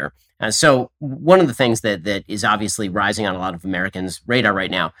problem here. So one of the things that is obviously rising on a lot of Americans' radar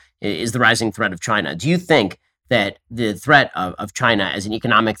right now is the rising threat of China. Do you think that the threat of China as an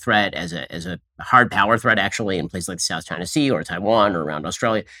economic threat, as a hard power threat, actually, in places like the South China Sea or Taiwan or around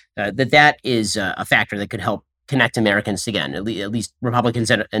Australia, that is a factor that could help connect Americans again? At least Republicans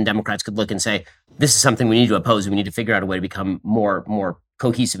and Democrats could look and say, this is something we need to oppose, and we need to figure out a way to become more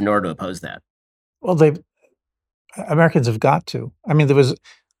cohesive in order to oppose that. Well, Americans have got to. I mean,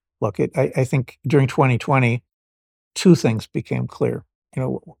 I think during 2020, two things became clear.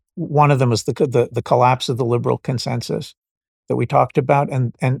 One of them was the collapse of the liberal consensus that we talked about,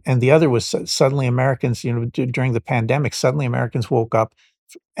 and the other was suddenly Americans, during the pandemic, suddenly Americans woke up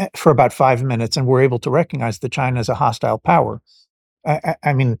for about 5 minutes and were able to recognize that China is a hostile power.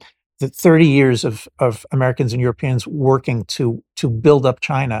 I mean, the 30 years of Americans and Europeans working to build up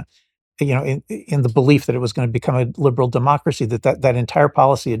China, in the belief that it was going to become a liberal democracy, that entire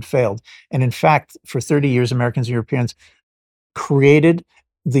policy had failed. And in fact, for 30 years, Americans and Europeans created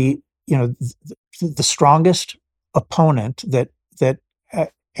the strongest opponent that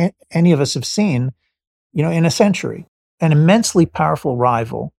any of us have seen, in a century, an immensely powerful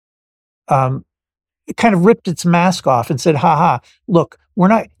rival. It kind of ripped its mask off and said, "Ha ha! Look,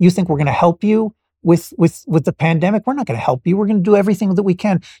 you think we're going to help you with the pandemic? We're not going to help you. We're going to do everything that we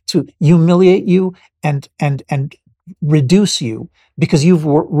can to humiliate you and reduce you, because you've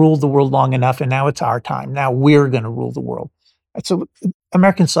ruled the world long enough, and now it's our time. Now we're going to rule the world." And so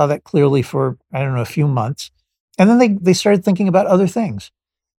Americans saw that clearly for, I don't know, a few months, and then they started thinking about other things.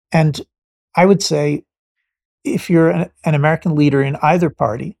 And I would say, if you're an American leader in either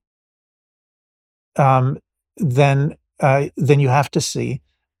party, then you have to see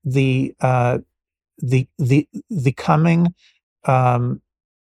the coming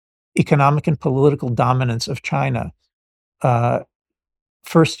economic and political dominance of China,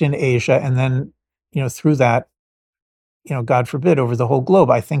 first in Asia, and then through that, God forbid, over the whole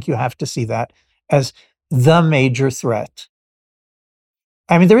globe. I think you have to see that as the major threat.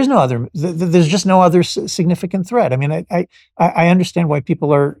 I mean, there is no other. There's just no other significant threat. I mean, I understand why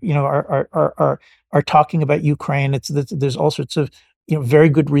people are talking about Ukraine. There's all sorts of very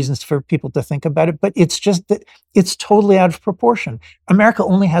good reasons for people to think about it, but it's just that it's totally out of proportion. America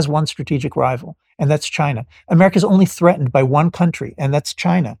only has one strategic rival, and that's China. America's only threatened by one country, and that's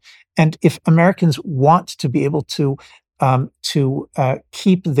China. And if Americans want to be able to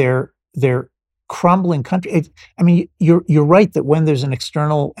keep their crumbling country, I mean, you're right that when there's an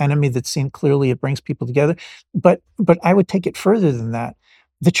external enemy that's seen clearly, it brings people together. But I would take it further than that.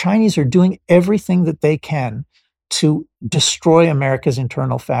 The Chinese are doing everything that they can to destroy America's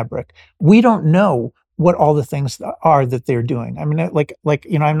internal fabric. We don't know what all the things are that they're doing. I mean,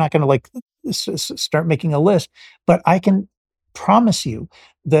 I'm not going to start making a list, but I can promise you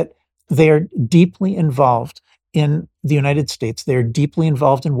that they are deeply involved in the United States. They're deeply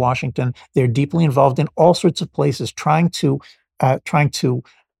involved in Washington. They're deeply involved in all sorts of places, trying to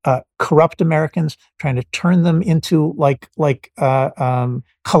corrupt Americans, trying to turn them into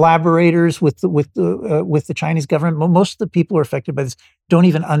collaborators with the Chinese government. Most of the people who are affected by this don't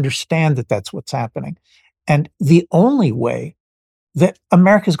even understand that that's what's happening. And the only way that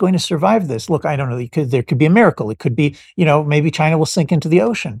America is going to survive this, look, I don't know, there could be a miracle. It could be, maybe China will sink into the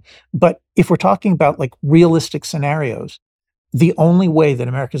ocean. But if we're talking about realistic scenarios, the only way that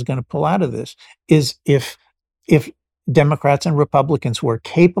America is going to pull out of this is if Democrats and Republicans who are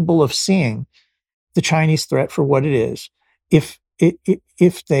capable of seeing the Chinese threat for what it is, if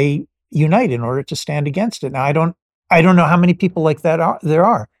they unite in order to stand against it. Now, I don't know how many people like that there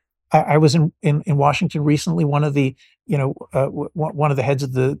are. I was in Washington recently. One of the one of the heads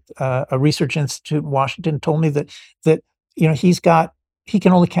of the a research institute in Washington told me that he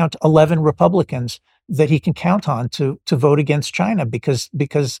can only count 11 Republicans that he can count on to vote against China because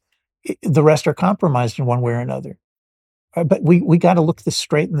the rest are compromised in one way or another. But we got to look this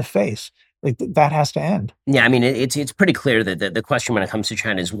straight in the face. Like that has to end. Yeah, I mean, it's pretty clear that the question when it comes to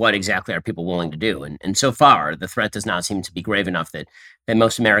China is what exactly are people willing to do, and so far the threat does not seem to be grave enough that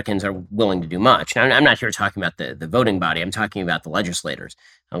most Americans are willing to do much. Now, I'm not here talking about the voting body. I'm talking about the legislators.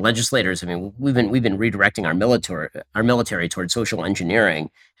 Legislators. I mean, we've been redirecting our military towards social engineering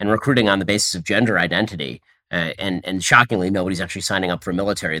and recruiting on the basis of gender identity. And shockingly, nobody's actually signing up for a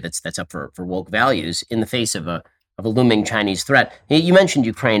military that's up for woke values in the face of a looming Chinese threat. You mentioned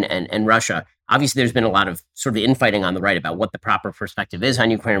Ukraine and Russia. Obviously, there's been a lot of sort of infighting on the right about what the proper perspective is on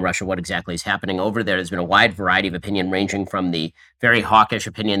Ukraine and Russia, what exactly is happening over there. There's been a wide variety of opinion, ranging from the very hawkish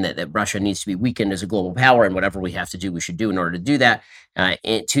opinion that Russia needs to be weakened as a global power, and whatever we have to do, we should do in order to do that,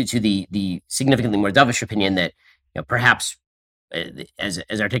 to the significantly more dovish opinion that perhaps,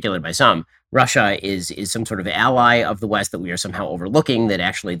 as articulated by some, Russia is some sort of ally of the West that we are somehow overlooking, that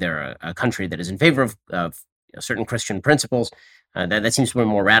actually they're a country that is in favor of certain Christian principles. That seems to be a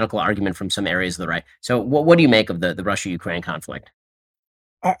more radical argument from some areas of the right. So what do you make of the Russia-Ukraine conflict?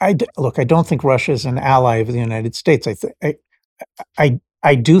 Look, I don't think Russia is an ally of the United States.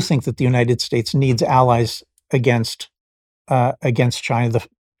 I do think that the United States needs allies against against China,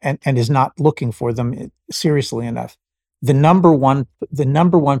 and is not looking for them seriously enough. The number one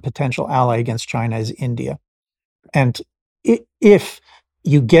potential ally against China is India, and if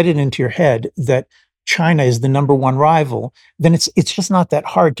you get it into your head that China is the number one rival, then it's just not that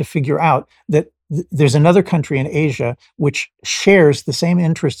hard to figure out that there's another country in Asia which shares the same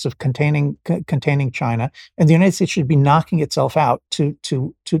interests of containing China, and the United States should be knocking itself out to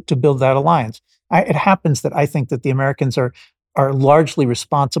build that alliance. It happens that I think that the Americans are largely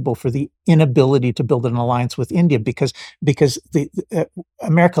responsible for the inability to build an alliance with India because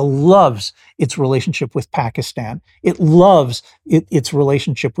America loves its relationship with Pakistan. It loves its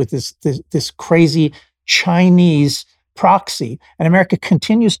relationship with this crazy Chinese proxy, and America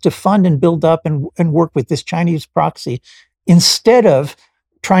continues to fund and build up and work with this Chinese proxy instead of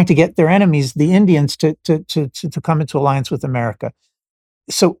trying to get their enemies, the Indians, to come into alliance with America.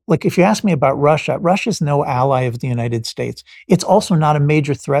 So, like, if you ask me about Russia, Russia's no ally of the United States. It's also not a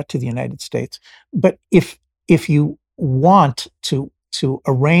major threat to the United States. But if you want to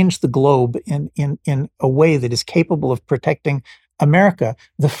arrange the globe in a way that is capable of protecting America,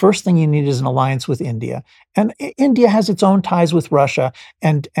 the first thing you need is an alliance with India. And India has its own ties with Russia,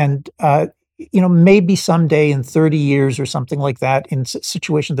 and maybe someday in 30 years or something like that, in a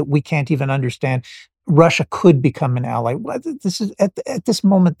situation that we can't even understand, Russia could become an ally. This is at this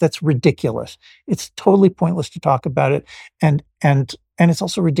moment, that's ridiculous. It's totally pointless to talk about it, and it's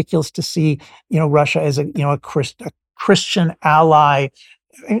also ridiculous to see Russia as a Christian ally.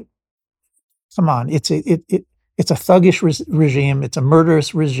 Come on, it's a thuggish regime. It's a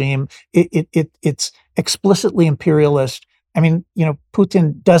murderous regime. It's explicitly imperialist. I mean,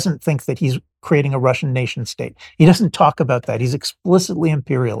 Putin doesn't think that he's creating a Russian nation state. He doesn't talk about that. He's explicitly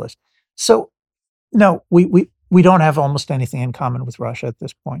imperialist. So, no, we don't have almost anything in common with Russia at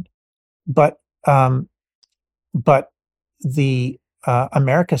this point. But the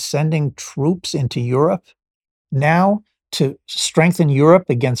America sending troops into Europe now to strengthen Europe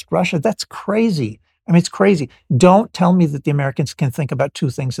against Russia, that's crazy. I mean, it's crazy. Don't tell me that the Americans can think about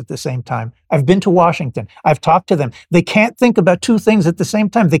two things at the same time. I've been to Washington. I've talked to them. They can't think about two things at the same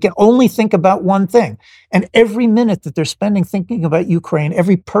time. They can only think about one thing. And every minute that they're spending thinking about Ukraine,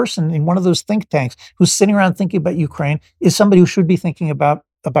 every person in one of those think tanks who's sitting around thinking about Ukraine is somebody who should be thinking about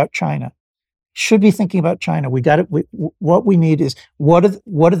China. Should be thinking about China. We got it. What we need is what are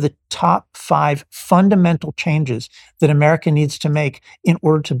the top 5 fundamental changes that America needs to make in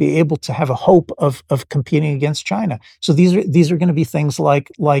order to be able to have a hope of competing against China. So these are going to be things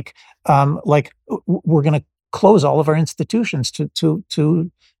like we're going to close all of our institutions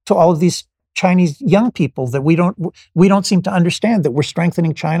to all of these Chinese young people that we don't seem to understand, that we're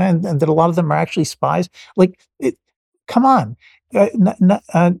strengthening China, and that a lot of them are actually spies. Come on.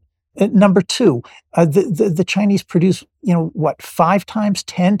 Number 2, the Chinese produce 5 times,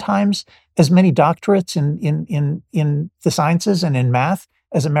 10 times as many doctorates in the sciences and in math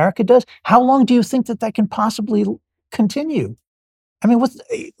as America does. How long do you think that can possibly continue? I mean,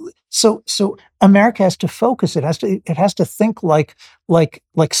 so America has to focus. It has to think like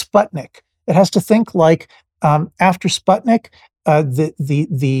Sputnik. It has to think like after Sputnik,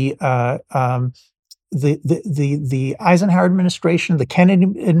 the Eisenhower administration, the Kennedy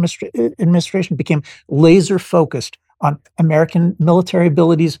administration became laser focused on American military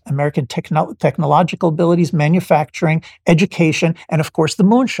abilities, American technological abilities, manufacturing, education, and of course the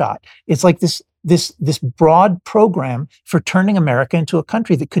moonshot. It's like this broad program for turning America into a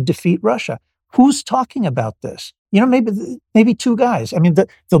country that could defeat Russia. Who's talking about this? Maybe two guys. I mean,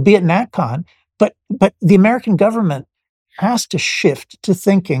 they'll be at NatCon, but the American government has to shift to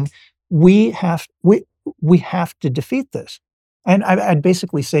thinking we have to defeat this. And I'd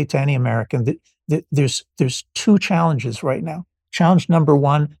basically say to any American that there's two challenges right now. Challenge number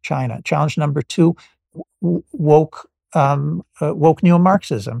one, China. Challenge number two, woke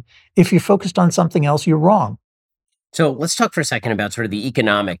neo-Marxism. If you're focused on something else, you're wrong. So let's talk for a second about sort of the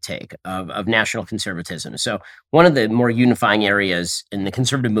economic take of national conservatism. So one of the more unifying areas in the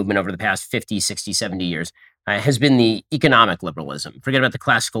conservative movement over the past 50, 60, 70 years has been the economic liberalism. Forget about the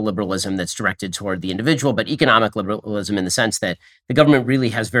classical liberalism that's directed toward the individual, but economic liberalism in the sense that the government really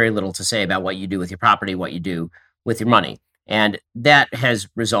has very little to say about what you do with your property, what you do with your money. And that has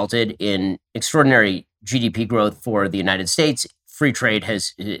resulted in extraordinary GDP growth for the United States. Free trade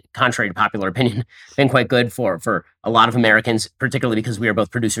has, contrary to popular opinion, been quite good for a lot of Americans, particularly because we are both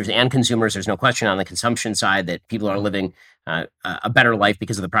producers and consumers. There's no question on the consumption side that people are living a better life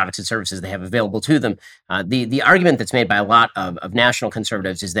because of the products and services they have available to them. The argument that's made by a lot of national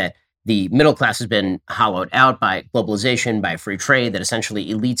conservatives is that the middle class has been hollowed out by globalization, by free trade, that essentially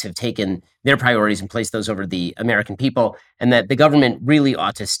elites have taken their priorities and placed those over the American people, and that the government really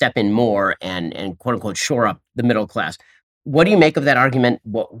ought to step in more and quote unquote shore up the middle class. What do you make of that argument?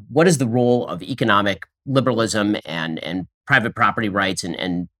 What is the role of economic liberalism and private property rights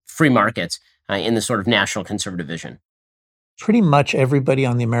and free markets in the sort of national conservative vision? Pretty much everybody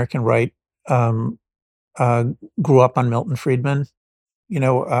on the American right grew up on Milton Friedman,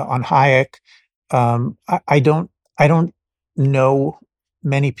 on Hayek. I don't know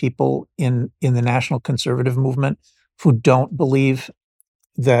many people in the national conservative movement who don't believe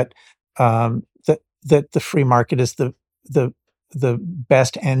that that the free market is the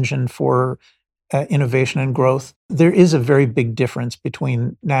best engine for innovation and growth. There is a very big difference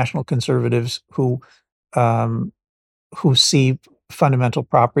between national conservatives who see fundamental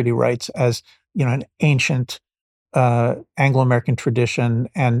property rights as an ancient Anglo-American tradition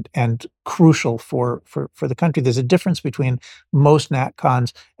and crucial for the country. There's a difference between most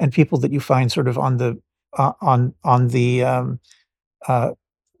NatCons and people that you find sort of on the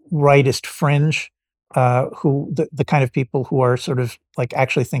rightist fringe, who the kind of people who are sort of like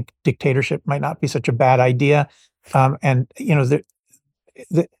actually think dictatorship might not be such a bad idea, and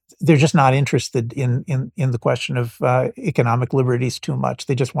they're just not interested in the question of economic liberties too much.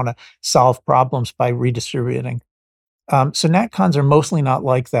 They just want to solve problems by redistributing. So NatCons are mostly not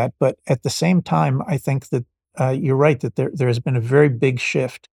like that, but at the same time, I think that you're right that there has been a very big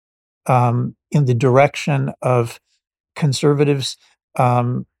shift in the direction of conservatives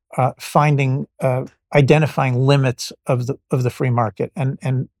identifying limits of the free market.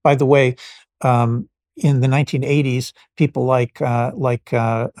 And by the way, in the 1980s, people like Irving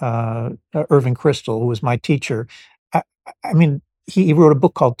Kristol, who was my teacher, I mean, he wrote a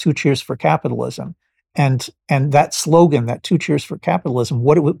book called Two Cheers for Capitalism. And that slogan, that Two Cheers for Capitalism,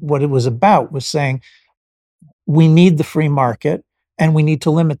 what it was about was saying, we need the free market and we need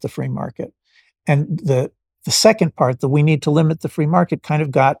to limit the free market. And the second part, that we need to limit the free market, kind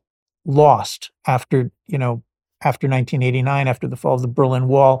of got lost after 1989, after the fall of the Berlin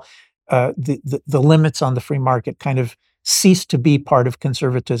Wall. The limits on the free market kind of ceased to be part of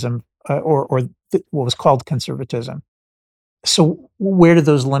conservatism, or what was called conservatism. So where do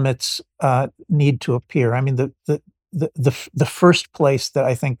those limits need to appear? I mean, the first place that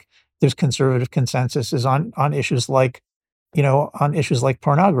I think there's conservative consensus is on issues like,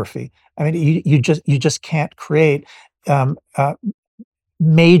 pornography. I mean, you just can't create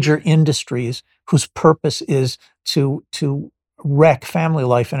major industries whose purpose is to wreck family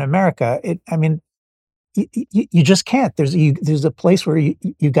life in America. You just can't. There's a place where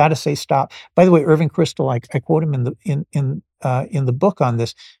you got to say stop. By the way, Irving Kristol, I quote him in the book on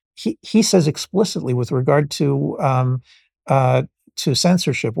this. He says explicitly, with regard to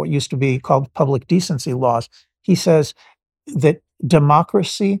censorship, what used to be called public decency laws, he says that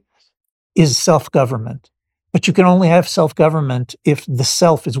democracy is self-government, but you can only have self-government if the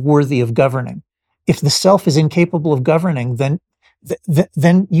self is worthy of governing. If the self is incapable of governing, then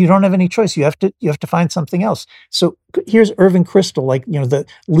you don't have any choice. You have to find something else. So here's Irving Kristol, the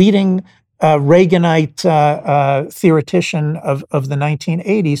leading Reaganite theoretician of the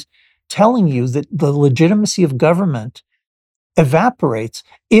 1980s, telling you that the legitimacy of government evaporates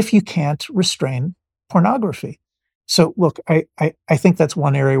if you can't restrain pornography. So look, I think that's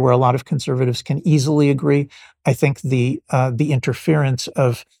one area where a lot of conservatives can easily agree. I think the interference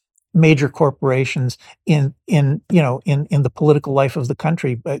of major corporations in the political life of the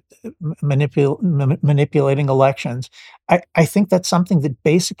country, but manipulating elections. I think that's something that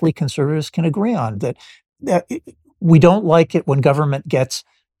basically conservatives can agree on. That we don't like it when government gets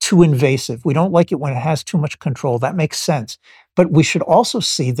too invasive. We don't like it when it has too much control. That makes sense. But we should also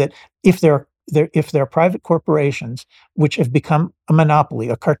see that if there are private corporations which have become a monopoly,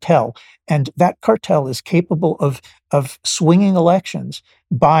 a cartel, and that cartel is capable of swinging elections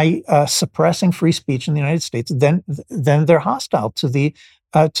by suppressing free speech in the United States, then they're hostile to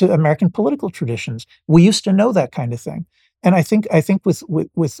American political traditions. We used to know that kind of thing, and I think with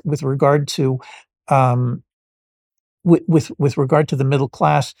regard to with regard to the middle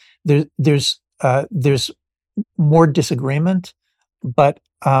class, there's more disagreement, but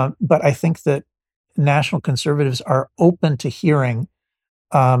I think that national conservatives are open to hearing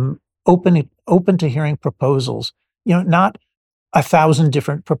proposals. Not 1,000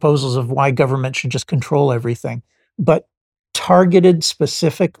 different proposals of why government should just control everything, but targeted,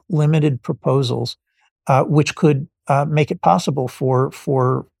 specific, limited proposals, which could make it possible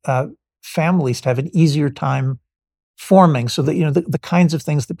for families to have an easier time forming, so that the kinds of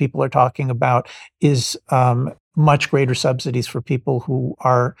things that people are talking about is much greater subsidies for people who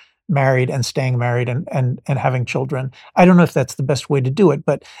are married and staying married and having children. I don't know if that's the best way to do it,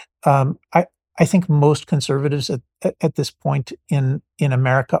 but I think most conservatives at this point in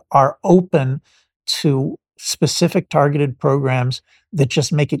America are open to specific targeted programs that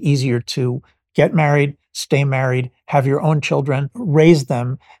just make it easier to get married, stay married, have your own children, raise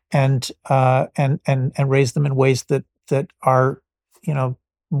them, and raise them in ways that are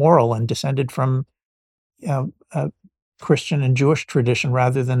moral and descended from Christian and Jewish tradition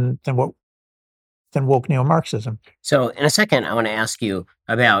rather than woke neo-Marxism. So in a second, I want to ask you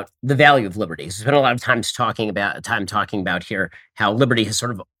about the value of liberty. There's been a lot of time talking about here how liberty has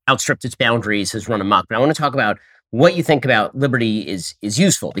sort of outstripped its boundaries, has run amok. But I want to talk about what you think about liberty is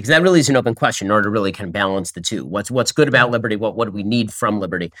useful, because that really is an open question in order to really kind of balance the two. What's good about liberty? What do we need from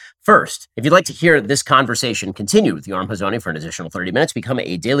liberty? First, if you'd like to hear this conversation continue with Yoram Hazony for an additional 30 minutes, become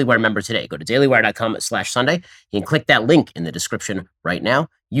a Daily Wire member today. Go to dailywire.com/Sunday. You can click that link in the description right now.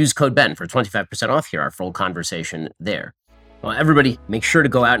 Use code BEN for 25% off. Hear our full conversation there. Well, everybody, make sure to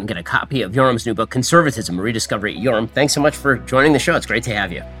go out and get a copy of Yoram's new book, Conservatism, A Rediscovery. Yoram, thanks so much for joining the show. It's great to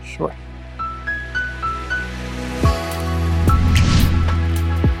have you. Sure.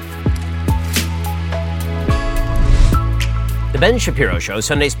 The Ben Shapiro Show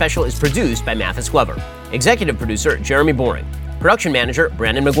Sunday Special is produced by Mathis Glover. Executive producer, Jeremy Boring. Production manager,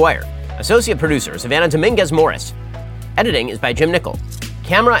 Brandon McGuire. Associate producer, Savannah Dominguez-Morris. Editing is by Jim Nickel.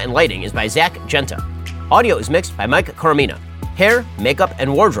 Camera and lighting is by Zach Genta. Audio is mixed by Mike Coromina. Hair, makeup,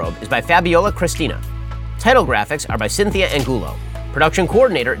 and wardrobe is by Fabiola Cristina. Title graphics are by Cynthia Angulo. Production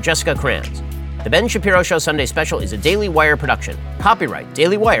coordinator, Jessica Kranz. The Ben Shapiro Show Sunday Special is a Daily Wire production. Copyright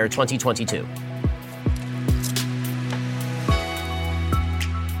Daily Wire 2022.